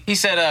 Right. He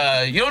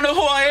said, "You don't know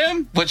who I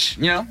am?" Which,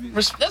 you know, he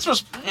has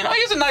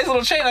a nice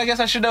little chain. I guess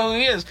I should know who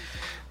he is.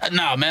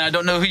 No, man, I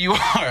don't know who you are.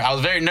 I was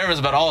very nervous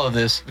about all of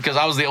this because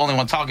I was the only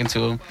one talking to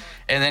him.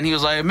 And then he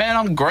was like, "Man,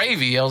 I'm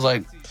Gravy." I was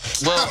like,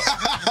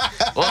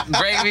 well,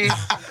 Gravy.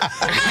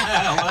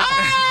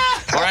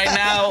 Right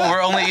now,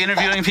 we're only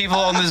interviewing people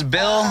on this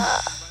bill.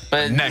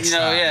 But, Next you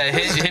know, time. yeah,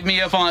 hit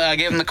me up on, I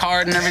gave him the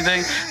card and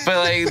everything. But,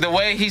 like, the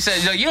way he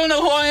said, "You don't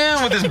know who I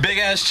am?" with this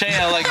big-ass chain,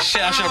 I like,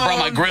 shit, I should have brought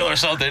my grill or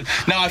something.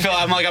 Now I feel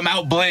I'm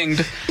out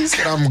blinged. He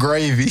said, "I'm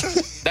gravy."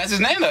 That's his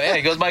name, though. Yeah,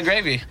 he goes by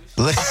Gravy.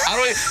 I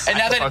don't, and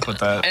now fuck with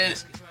that.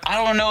 and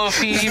I don't know if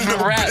he even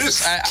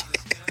raps.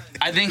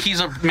 I think he's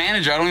a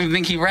manager. I don't even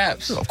think he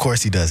raps. Of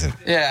course he doesn't.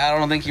 Yeah, I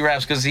don't think he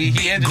raps because he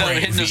ended up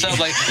hitting himself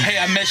like, hey,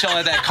 I met y'all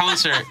at that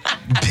concert.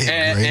 Big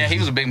And gravy. yeah, he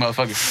was a big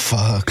motherfucker.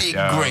 Fuck. Big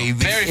gravy.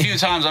 Very few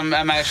times I'm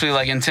actually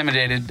like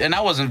intimidated, and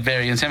I wasn't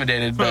very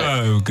intimidated, but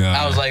Oh god.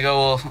 I was like,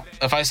 oh well,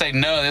 if I say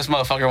no, this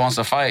motherfucker wants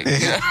to fight.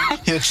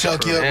 He'll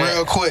chuck you up Yeah.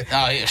 real quick.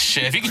 Oh yeah,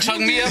 shit. If you can chuck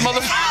me up,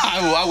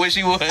 motherfucker, I wish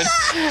he would.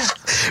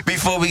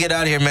 Before we get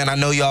out of here, man, I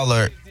know y'all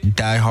are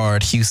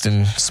diehard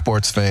Houston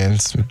sports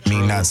fans.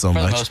 Me, not so For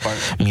the much. most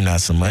part. Me, not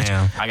so much.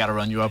 Damn. I gotta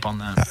run you up on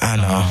that. I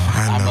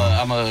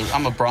know.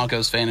 I'm a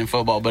Broncos fan in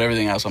football, but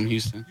everything else, I'm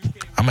Houston.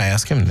 I'm gonna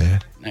ask him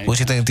then. There you What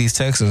you think these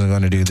Texans are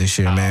gonna do this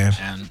year, man?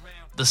 And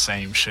the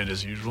same shit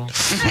as usual.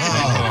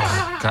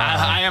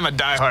 I am a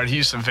diehard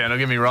Houston fan, don't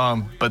get me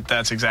wrong, but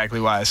that's exactly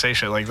why I say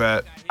shit like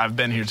that. I've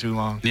been here too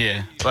long.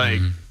 Yeah. Like,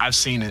 I've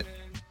seen it.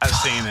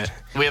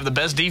 We have the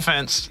best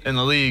defense in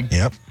the league,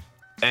 Yep.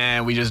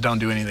 and we just don't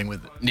do anything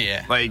with it.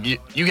 Yeah. Like,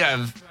 you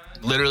have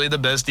literally the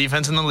best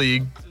defense in the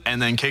league,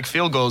 and then kick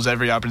field goals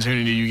every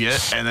opportunity you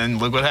get, and then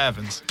look what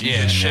happens. You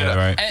Yeah. get shit Yeah, up.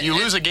 right. You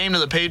lose a game to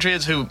the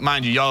Patriots, who,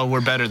 mind you, y'all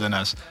were better than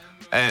us.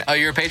 And, Oh,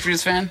 you're a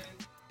Patriots fan?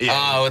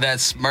 yeah. Oh, that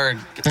smirk.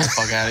 Get the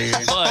fuck out of here.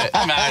 But-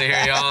 I'm out of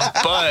here, y'all.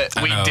 But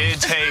we know.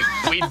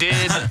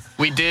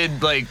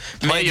 did like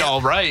play Man,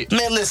 y'all right.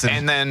 Man, listen.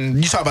 And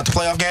then You talk about the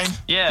playoff game?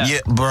 Yeah. Yeah,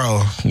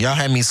 bro. Y'all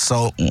had me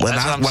so when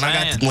That's what I'm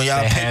saying. when y'all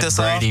They picked had us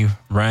off Brady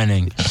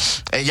running.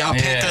 and y'all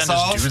picked Yeah. us just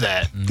off. do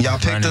that. Y'all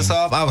picked us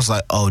off. I was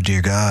like, oh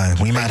dear God,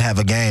 we might have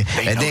a game.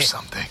 They and know then,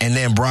 something. And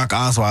then Brock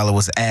Osweiler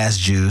was ass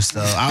juice.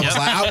 So I was Yep.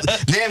 like,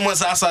 then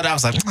once I saw that, I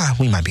was like,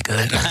 we might be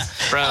good.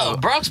 Bro, Oh,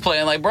 Brock's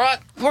playing like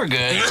Brock. We're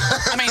good.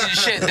 I mean,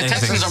 shit. The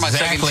Texans are my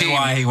second exactly team.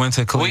 why he went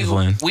to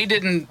Cleveland. I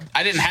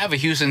didn't have a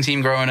Houston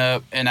team growing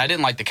up, and I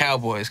didn't like the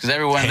Cowboys because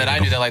everyone that I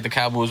knew that liked the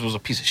Cowboys was a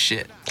piece of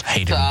shit.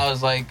 Hate So him. I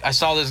was like, I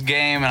saw this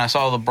game and I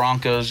saw the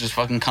Broncos just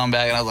fucking come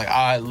back, and I was like,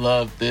 I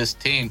love this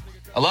team.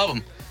 I love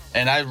them,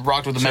 and I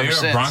rocked with them So ever you're a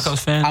since. Broncos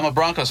fan? I'm a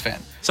Broncos fan.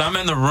 So I'm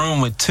in the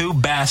room with two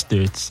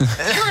bastards. You're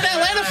an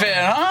Atlanta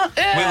fan, huh?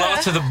 Yeah. We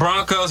lost to the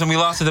Broncos and we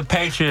lost to the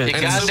Patriots.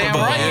 You're the goddamn Super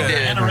Bowl. right you Yeah. did.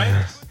 And the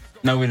Raiders.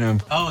 No, we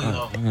didn't.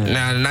 Oh, yeah.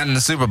 Nah, not in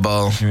the Super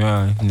Bowl.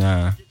 Yeah,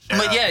 nah.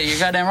 But yeah, you're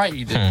goddamn right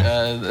you did.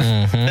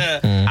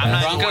 I'm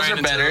not Broncos worried are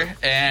until- better,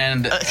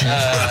 and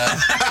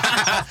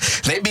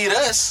They beat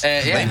us.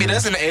 yeah. They beat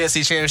us in the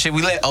AFC Championship.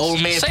 We let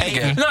old man Say it Peyton.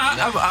 again. No,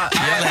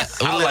 I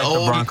We let like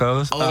the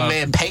Broncos. Old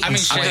man Peyton. I mean,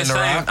 swing shit,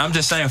 around. I'm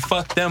just saying,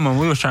 fuck them when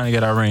we was trying to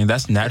get our ring.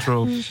 That's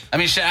natural. I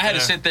mean, shit, I had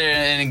to sit there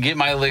and get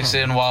my licks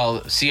in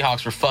while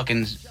Seahawks were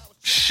fucking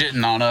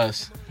shitting on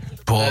us.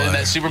 Boy. In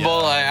that Super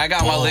Bowl, I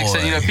got my licks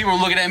in. You know, people were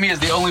looking at me as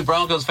the only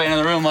Broncos fan in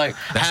the room, like,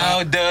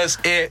 how does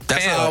it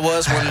That's feel? how it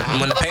was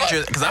when the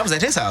Patriots, because I was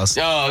at his house.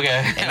 Oh,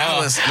 okay. And I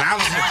was,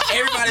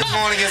 everybody was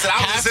going against it.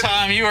 I was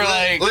Halftime, you were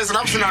like, listen,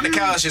 I'm sitting on the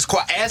couch just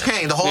quiet, ass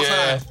pain the whole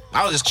Yeah. time.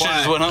 I was just shit quiet.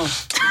 just went home.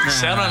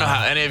 See, I don't know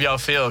how any of y'all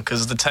feel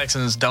because the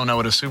Texans don't know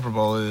what a Super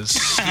Bowl is.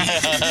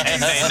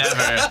 And they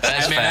never.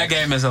 I mean, that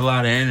game is a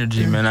lot of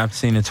energy, man. I've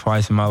seen it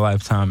twice in my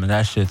lifetime, and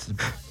that shit's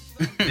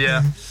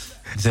Yeah.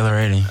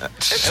 exhilarating. It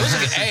was a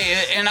good,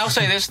 hey, and I'll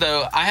say this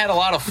though, I had a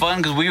lot of fun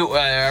because we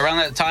around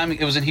that time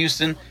it was in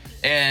Houston,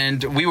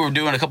 and we were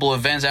doing a couple of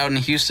events out in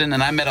Houston,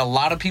 and I met a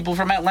lot of people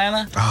from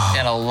Atlanta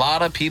and a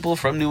lot of people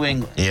from New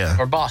England, Yeah.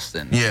 or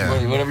Boston, Yeah.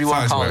 whatever you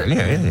want to call it.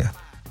 Yeah.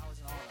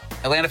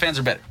 Atlanta fans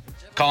are better.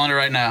 Calling it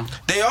right now.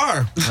 They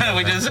are.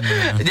 We just,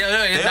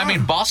 I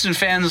mean, Boston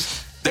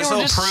fans. They're they so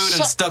were just prude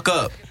and stuck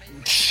up.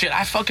 Shit,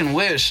 I fucking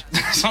wish.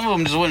 Some of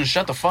them just wouldn't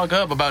shut the fuck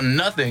up about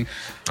nothing.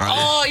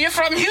 Oh, you're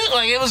from Houston.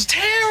 Like, it was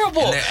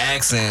terrible. And their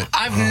accent.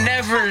 I've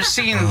never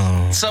seen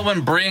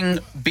someone bring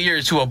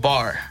beer to a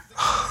bar.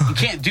 You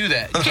can't do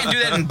that. You can't do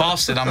that in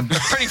Boston. I'm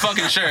pretty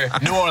fucking sure.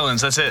 New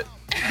Orleans, that's it.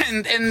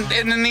 And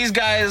then these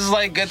guys,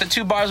 like, at the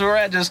two bars we were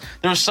at, just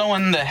there was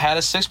someone that had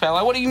a six-pack.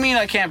 Like, what do you mean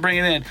I can't bring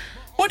it in?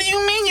 What do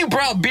you mean you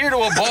brought beer to a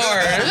bar?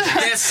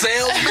 That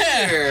sells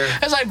beer.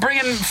 It's like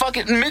bringing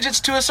fucking midgets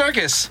to a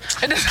circus.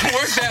 It doesn't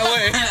work that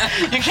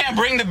way. You can't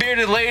bring the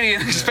bearded lady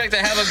and expect to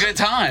have a good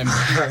time.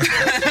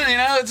 You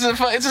know,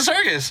 it's a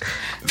circus.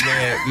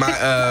 Man,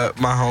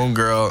 my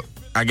homegirl,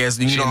 I guess,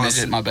 you She know, a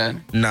midget, my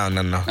bad. No.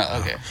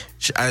 Oh, okay.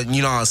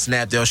 You know, on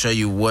Snap, they'll show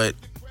you what,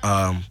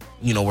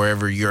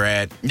 wherever you're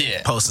at,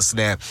 Yeah. post a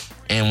Snap.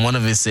 And one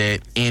of it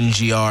said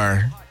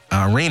NGR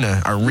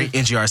Arena, or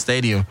NGR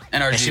Stadium.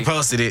 NRG. And she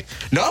posted it.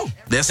 No,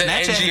 that's Said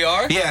Snapchat.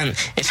 NGR? Yeah,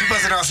 and she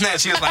posted it on Snap.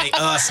 She was like,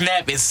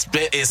 Snap is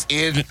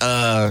in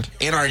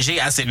NRG.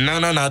 I said,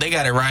 no, they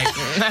got it right.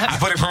 I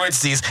put in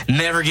parentheses,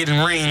 never getting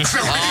rings.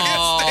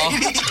 Oh,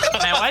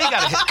 Man, why you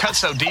gotta cut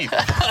so deep?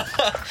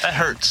 That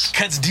hurts.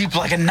 cuts deep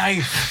like a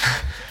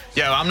knife.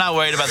 Yo, I'm not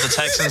worried about the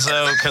Texans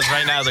though, because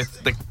right now the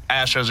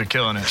Astros are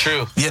killing it.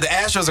 True. Yeah, the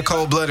Astros are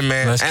cold-blooded,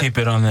 man. Let's And keep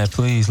it on that,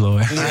 please,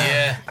 Lord.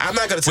 Yeah. I'm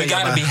not gonna tell We you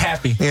gotta about- be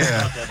happy.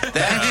 Yeah, the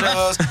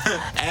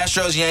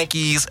Astros,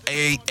 Yankees,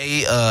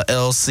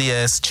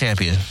 LCS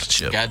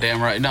championship.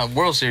 Goddamn right. No,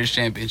 World Series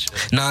championship.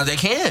 No, they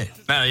can't.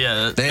 No,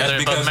 yeah, They- they're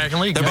because both American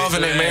League. They're both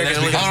in the Yeah, American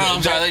that's League. Oh, no,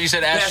 I'm sorry. I thought you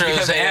said That's Astros.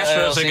 because the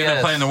Astros are going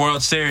to play in the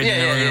World Series Yeah,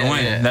 and they're yeah, going to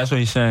win. yeah. That's what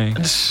he's saying.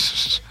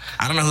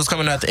 I don't know who's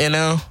coming out the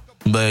NL.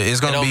 But it's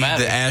going to don't be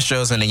matter. the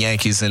Astros and the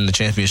Yankees in the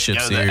championship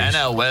Yo, the series.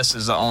 NL West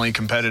is the only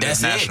competitive That's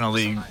it. National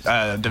League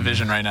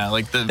division right now.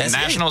 Like the That's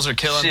Nationals are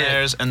killing Shit.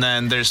 theirs, and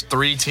then there's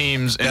 3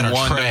 teams in That are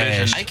one trash.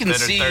 division I can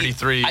that see. are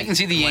 33. I can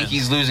see the wins.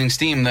 Yankees losing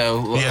steam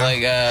though. Yeah.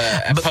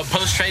 Like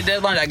post trade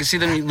deadline, I can see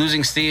them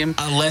losing steam.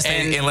 Unless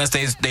And-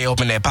 they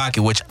open that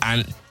pocket, which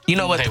you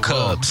know what, They the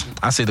will. Cubs.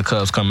 I see the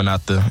Cubs coming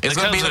out the. It's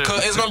gonna be Cubs the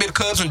are- it's gonna be the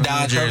Cubs and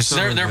Dodgers.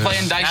 They're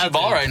playing dicey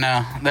ball right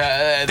now.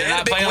 They're They had a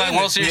not big playing like win.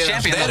 World Series Yeah,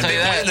 champions. They I'll had a tell you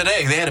big win that.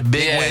 today. They had a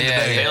big Yeah, win yeah,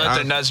 today. They let yeah.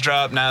 their nuts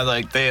drop. Now,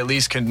 like they at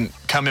least can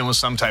come in with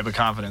some type of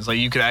confidence. Like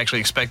you could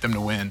actually expect them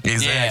to win.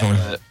 Exactly.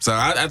 Yeah. So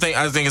I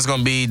think it's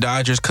gonna be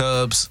Dodgers,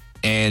 Cubs,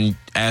 and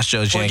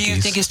Astros, Or Yankees. do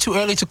you think it's too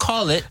early to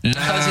call it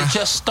because it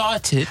just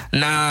started?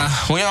 Nah,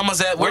 we're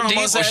almost at. We're deep.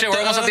 Well, shit, we're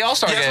almost at the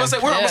All-Star yeah, game. I was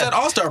gonna say, we're almost Yeah. at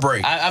All-Star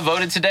break. I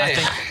voted today.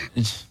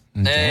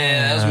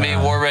 Yeah, that's me.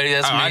 War Ready.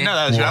 That's Oh, me. I know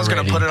that was you. I was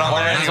gonna put it on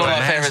War there Ready's one of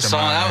my anyway. favorite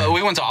songs.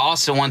 We went to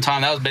Austin one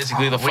time. That was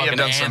basically the We have fucking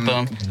done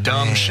anthem. some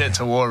dumb shit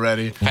to War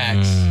Ready.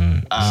 Facts.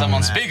 Some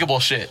unspeakable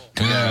shit.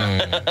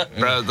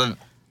 Bro,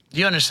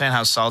 you understand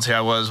how salty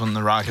I was when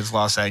the Rockets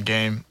lost that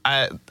game?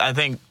 I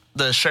think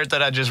the shirt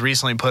that I just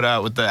recently put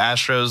out with the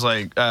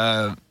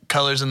Astros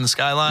colors in the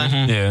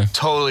skyline, Yeah.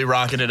 totally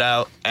rocketed it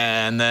out,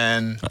 and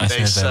then I they said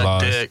they sucked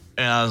lost. dick,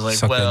 and I was like,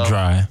 Suck well, that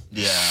dry.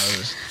 yeah, it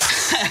was,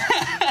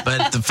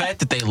 But the fact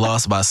that they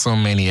lost by so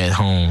many at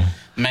home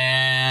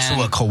Man.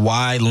 to a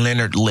Kawhi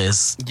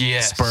Leonard-less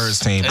Yes. Spurs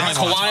team. A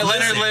Kawhi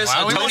Leonard list,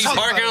 Why a we Tony gonna talk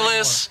Parker about it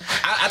list.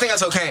 I think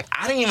that's okay.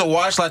 I didn't even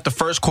watch like the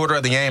first quarter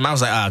of the game. I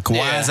was like,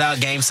 Kawhi's Yeah. out,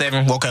 game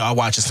 7. Okay, I'll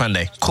watch it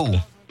Sunday.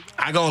 Cool.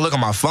 I go and look on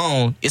my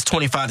phone. It's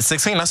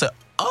 25-16. I said,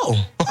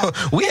 oh,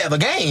 we have a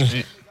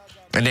game.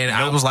 And then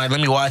I was like, let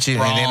me watch it.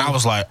 And then I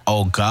was like,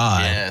 oh,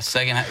 God. Yeah,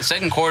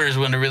 second quarter is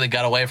when it really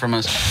got away from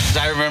us. 'Cause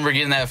I remember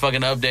getting that fucking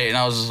update, and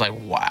I was just like,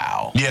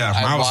 "Wow." Yeah,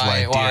 I was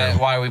like, yeah.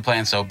 why are we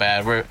playing so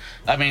bad?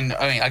 I mean,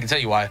 I can tell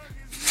you why.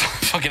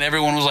 Fucking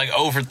everyone was like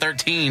 0 for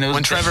 13. It was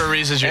when Trevor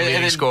Reese is your and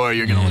leading then- scorer,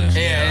 you're gonna lose.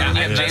 Yeah, and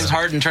you have Yeah. James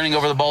Harden turning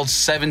over the ball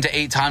 7 to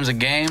 8 times a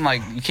game.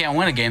 Like, you can't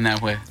win a game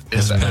that way.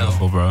 It's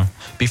Pitiful, bro.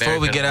 Before Very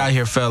we get pitiful. out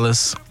here,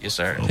 fellas, Yes,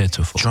 sir.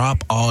 Pitiful.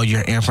 drop all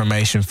your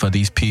information for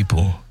these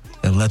people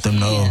and let them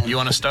know. You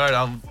want to start?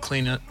 I'll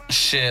clean it.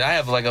 Shit, I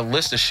have like a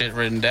list of shit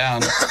written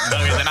down.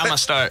 Okay, then I'm gonna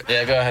start.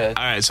 Yeah, go ahead.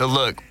 All right, so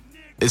look,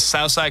 it's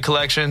Southside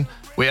Collection.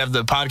 We have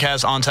the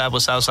podcast on tap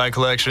with Southside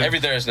Collection. Every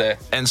Thursday.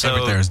 And so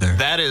Every Thursday.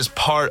 that is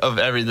part of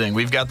everything.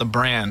 We've got the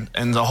brand,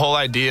 and the whole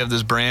idea of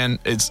this brand,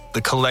 it's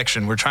the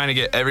collection. We're trying to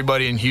get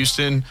everybody in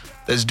Houston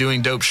that's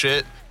doing dope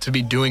shit to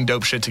be doing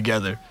dope shit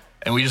together.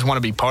 And we just want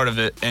to be part of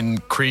it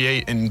and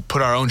create and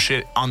put our own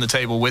shit on the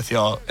table with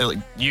y'all, like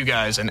you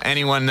guys and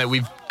anyone that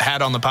we've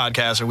had on the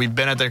podcast or we've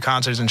been at their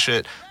concerts and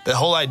shit. The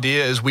whole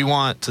idea is we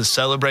want to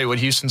celebrate what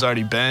Houston's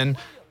already been,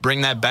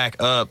 bring that back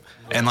up,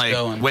 and like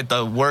going. with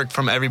the work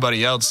from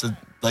everybody else,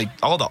 like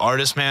all the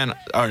artists, man,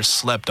 are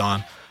slept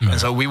on. And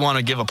so we want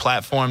to give a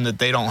platform that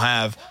they don't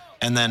have,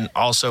 and then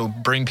also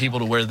bring people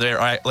to where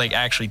they're like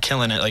actually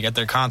killing it, like at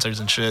their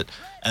concerts and shit.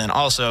 And then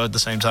also at the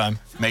same time,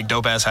 make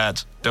dope ass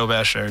hats, dope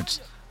ass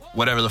shirts,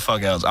 whatever the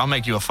fuck else. I'll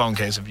make you a phone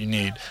case if you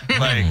need.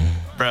 Like,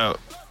 bro,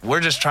 we're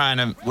trying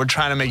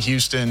to make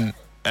Houston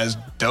as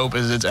dope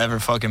as it's ever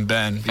fucking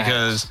been,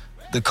 because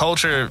the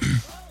culture,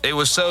 it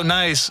was so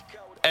nice,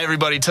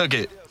 everybody took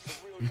it.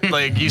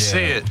 Like, you see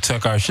it.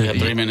 Took our shit.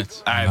 3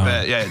 minutes. I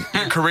bet, yeah.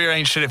 Your career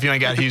ain't shit if you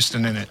ain't got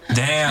Houston in it.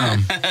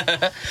 Damn.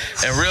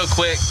 And real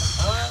quick,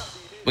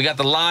 we got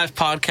the live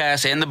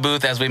podcast in the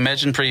booth, as we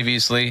mentioned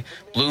previously.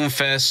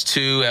 Bloomfest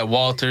 2 at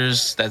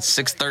Walters. That's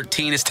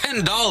 $613. It's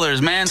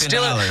 $10, man.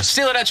 Steal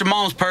it at your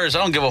mom's purse. I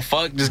don't give a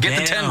fuck. Just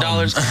get Damn. the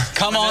 $10.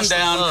 Come on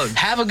down. plug.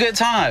 Have a good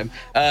time.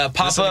 Pop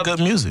Listen to up good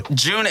music.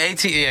 June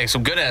 18th. Yeah,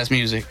 some good ass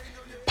music.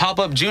 Pop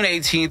up June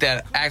 18th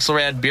at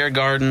Axelrad Beer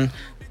Garden.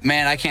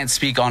 Man, I can't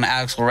speak on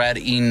Axelrad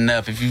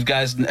enough. If you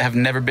guys have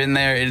never been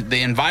there,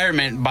 the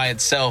environment by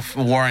itself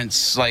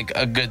warrants like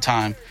a good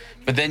time.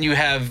 But then they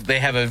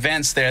have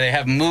events there, they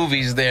have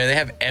movies there, they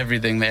have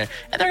everything there,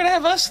 and they're gonna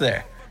have us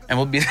there, and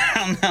we'll be there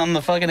on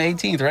the fucking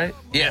 18th, right?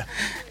 Yeah.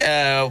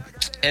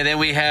 And then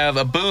we have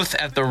a booth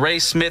at the Ray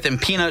Smith and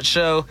Peanut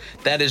Show.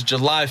 That is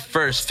July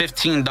 1st,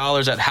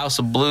 $15 at House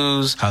of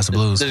Blues. House of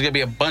Blues. There's gonna be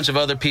a bunch of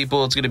other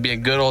people. It's gonna be a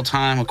good old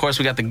time. Of course,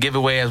 we got the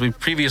giveaway, as we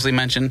previously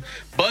mentioned.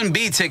 Bun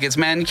B tickets,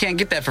 man. You can't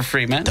get that for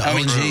free, man. The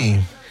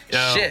OG.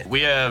 Yo, Shit.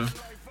 we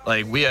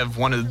have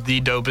one of the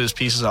dopest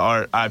pieces of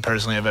art I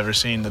personally have ever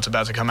seen that's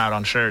about to come out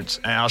on shirts,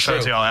 and I'll show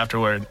it to y'all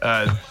afterward. Can't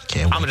I'm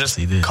wait gonna to just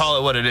see this. call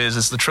it what it is.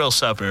 It's the Trill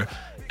Supper,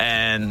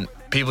 and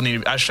people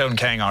need. I showed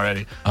Kang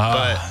already,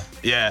 but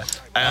yeah,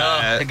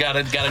 Got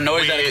a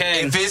noise out of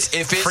Kang. If it's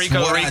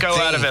Frico what I Rico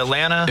out of think-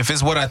 Atlanta. If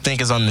it's what I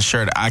think is on the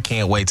shirt, I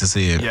can't wait to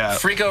see it. Yeah,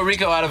 Frico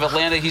Rico out of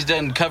Atlanta. He's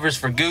done covers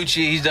for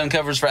Gucci. He's done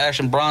covers for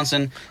Action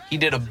Bronson. He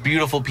did a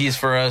beautiful piece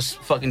for us.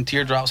 Fucking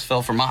teardrops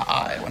fell from my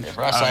eye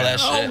whenever I saw that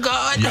shit.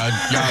 God.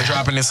 Y'all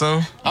dropping it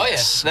soon? Oh,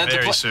 yes.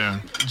 very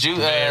soon.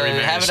 Very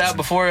Have it out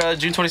before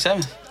June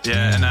 27th.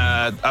 Yeah,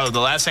 and the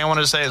last thing I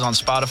wanted to say is on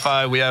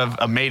Spotify, we have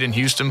a Made in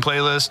Houston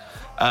playlist.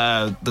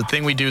 The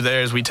thing we do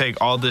there is we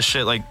take all this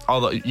shit, like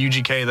all the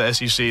UGK, the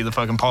SUC, the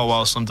fucking Paul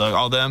Wall, Slim Thug,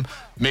 all them,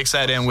 mix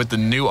that in with the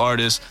new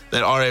artists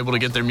that are able to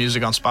get their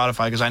music on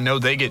Spotify, because I know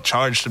they get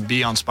charged to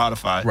be on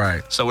Spotify.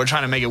 Right. So we're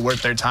trying to make it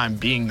worth their time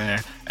being there.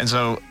 And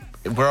so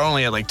we're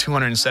only at like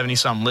 270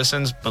 something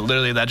listens, but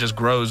literally that just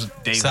grows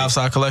daily.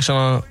 Southside Collection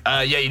on.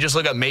 Yeah, you just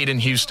look up Made in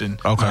Houston.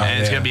 Okay. And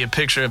it's Yeah. gonna be a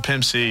picture of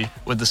Pimp C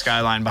with the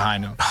skyline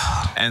behind him.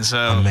 And so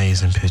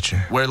Amazing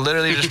picture. we're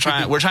literally just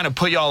trying to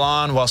put y'all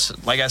on while,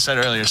 like I said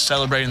earlier,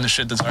 celebrating the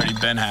shit that's already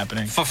been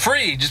happening. For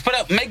free. Just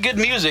make good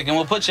music and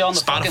we'll put you on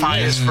the fucking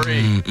Spotify list. is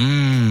free.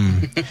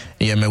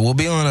 Yeah, man, we'll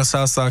be on a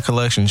Southside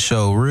Collection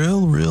show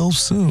real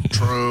soon.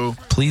 True.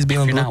 Please be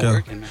on the You're not lookout.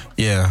 working, man.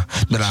 Yeah,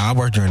 but I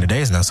work during the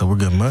days now, so we're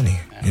good money.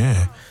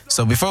 Yeah.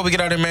 So before we get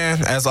out of there,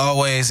 man, as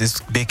always,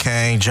 it's Big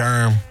Kane,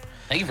 Germ.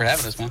 Thank you for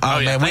having us, man. Oh,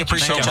 yeah, man, we thank you.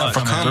 appreciate Thank y'all y'all for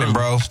for coming coming, through.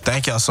 bro.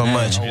 Thank y'all so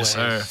much. Yes,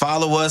 sir.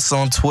 Follow us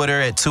on Twitter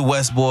at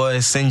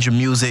 2westboys. Send your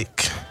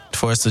music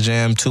for us to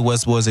jam.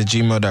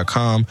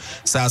 2westboys@gmail.com.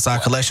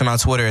 Southside Collection on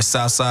Twitter is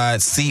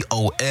Southside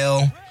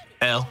COL.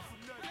 L.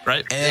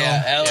 Right?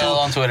 Yeah, LL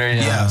on Twitter.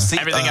 Yeah.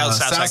 Everything else,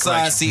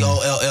 Southside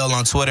COLL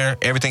on Twitter.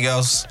 Everything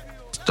else,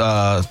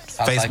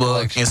 Facebook,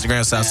 Collection.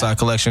 Instagram, Southside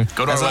Collection.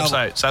 Go to our As al-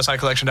 website,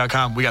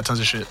 SouthsideCollection.com. We got tons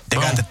of shit.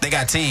 They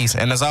got teas,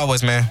 and as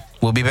always, man,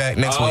 we'll be back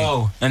next week.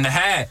 Oh, and the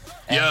hat.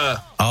 Yeah.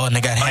 Oh, and they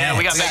got hats. Oh, yeah,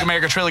 we got Make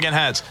America Trill Again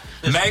hats.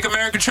 Make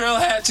America Trail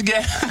hats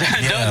again.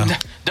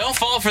 Don't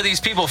fall for these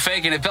people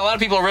faking it. A lot of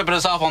people are ripping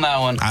us off on that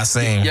one. I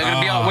seen. We're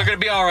gonna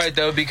be all right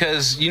though,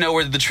 because you know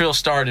where the trill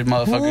started,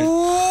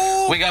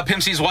 motherfucker. We got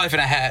Pimp C's wife in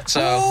a hat,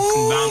 so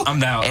I'm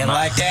down. And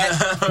like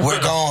that,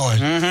 we're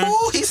gone.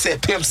 Ooh, he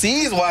said Pimp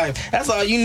C's wife. That's all you need.